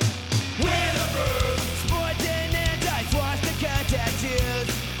hey, we're the Bruce, sporting and dice, swastika tattoos.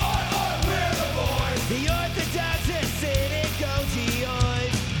 We're the boys, the Orthodox Hasidic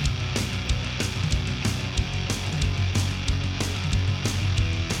OGOs.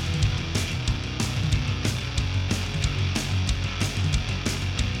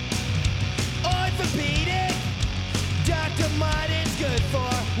 Orthopedic, Dr. Martin's good for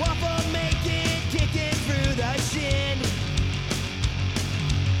waffle making, kicking through the shin.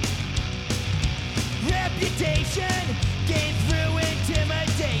 Reputation gained through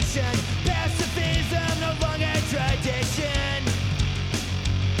intimidation. Pacifism no longer tradition.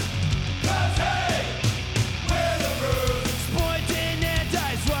 'Cause hey, we're the Bruce, sporting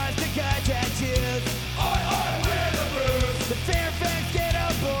anti-swastika tattoos. We're the Bruce, the Fairfax Ghetto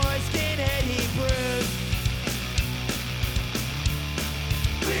Boys, skinhead Hebrews.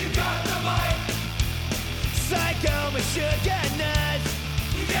 We've got the mic, psycho Meshuggah nuts.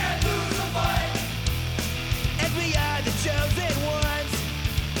 You can't lose a fight, and we are the chosen ones.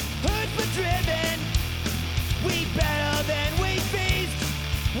 Hoods but driven, we battle then we feast.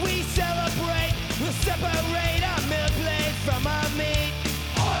 We celebrate, we'll separate our milk plates from our meat.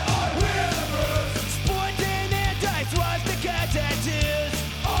 We're the Bruce, sporting anti-swastika tattoos.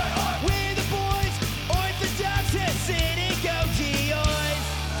 We're the boys, Orthodox Hasidic OGOs.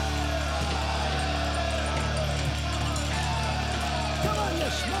 Come on, you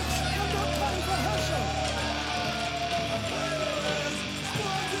schmucks. I'm not playing for Herschel.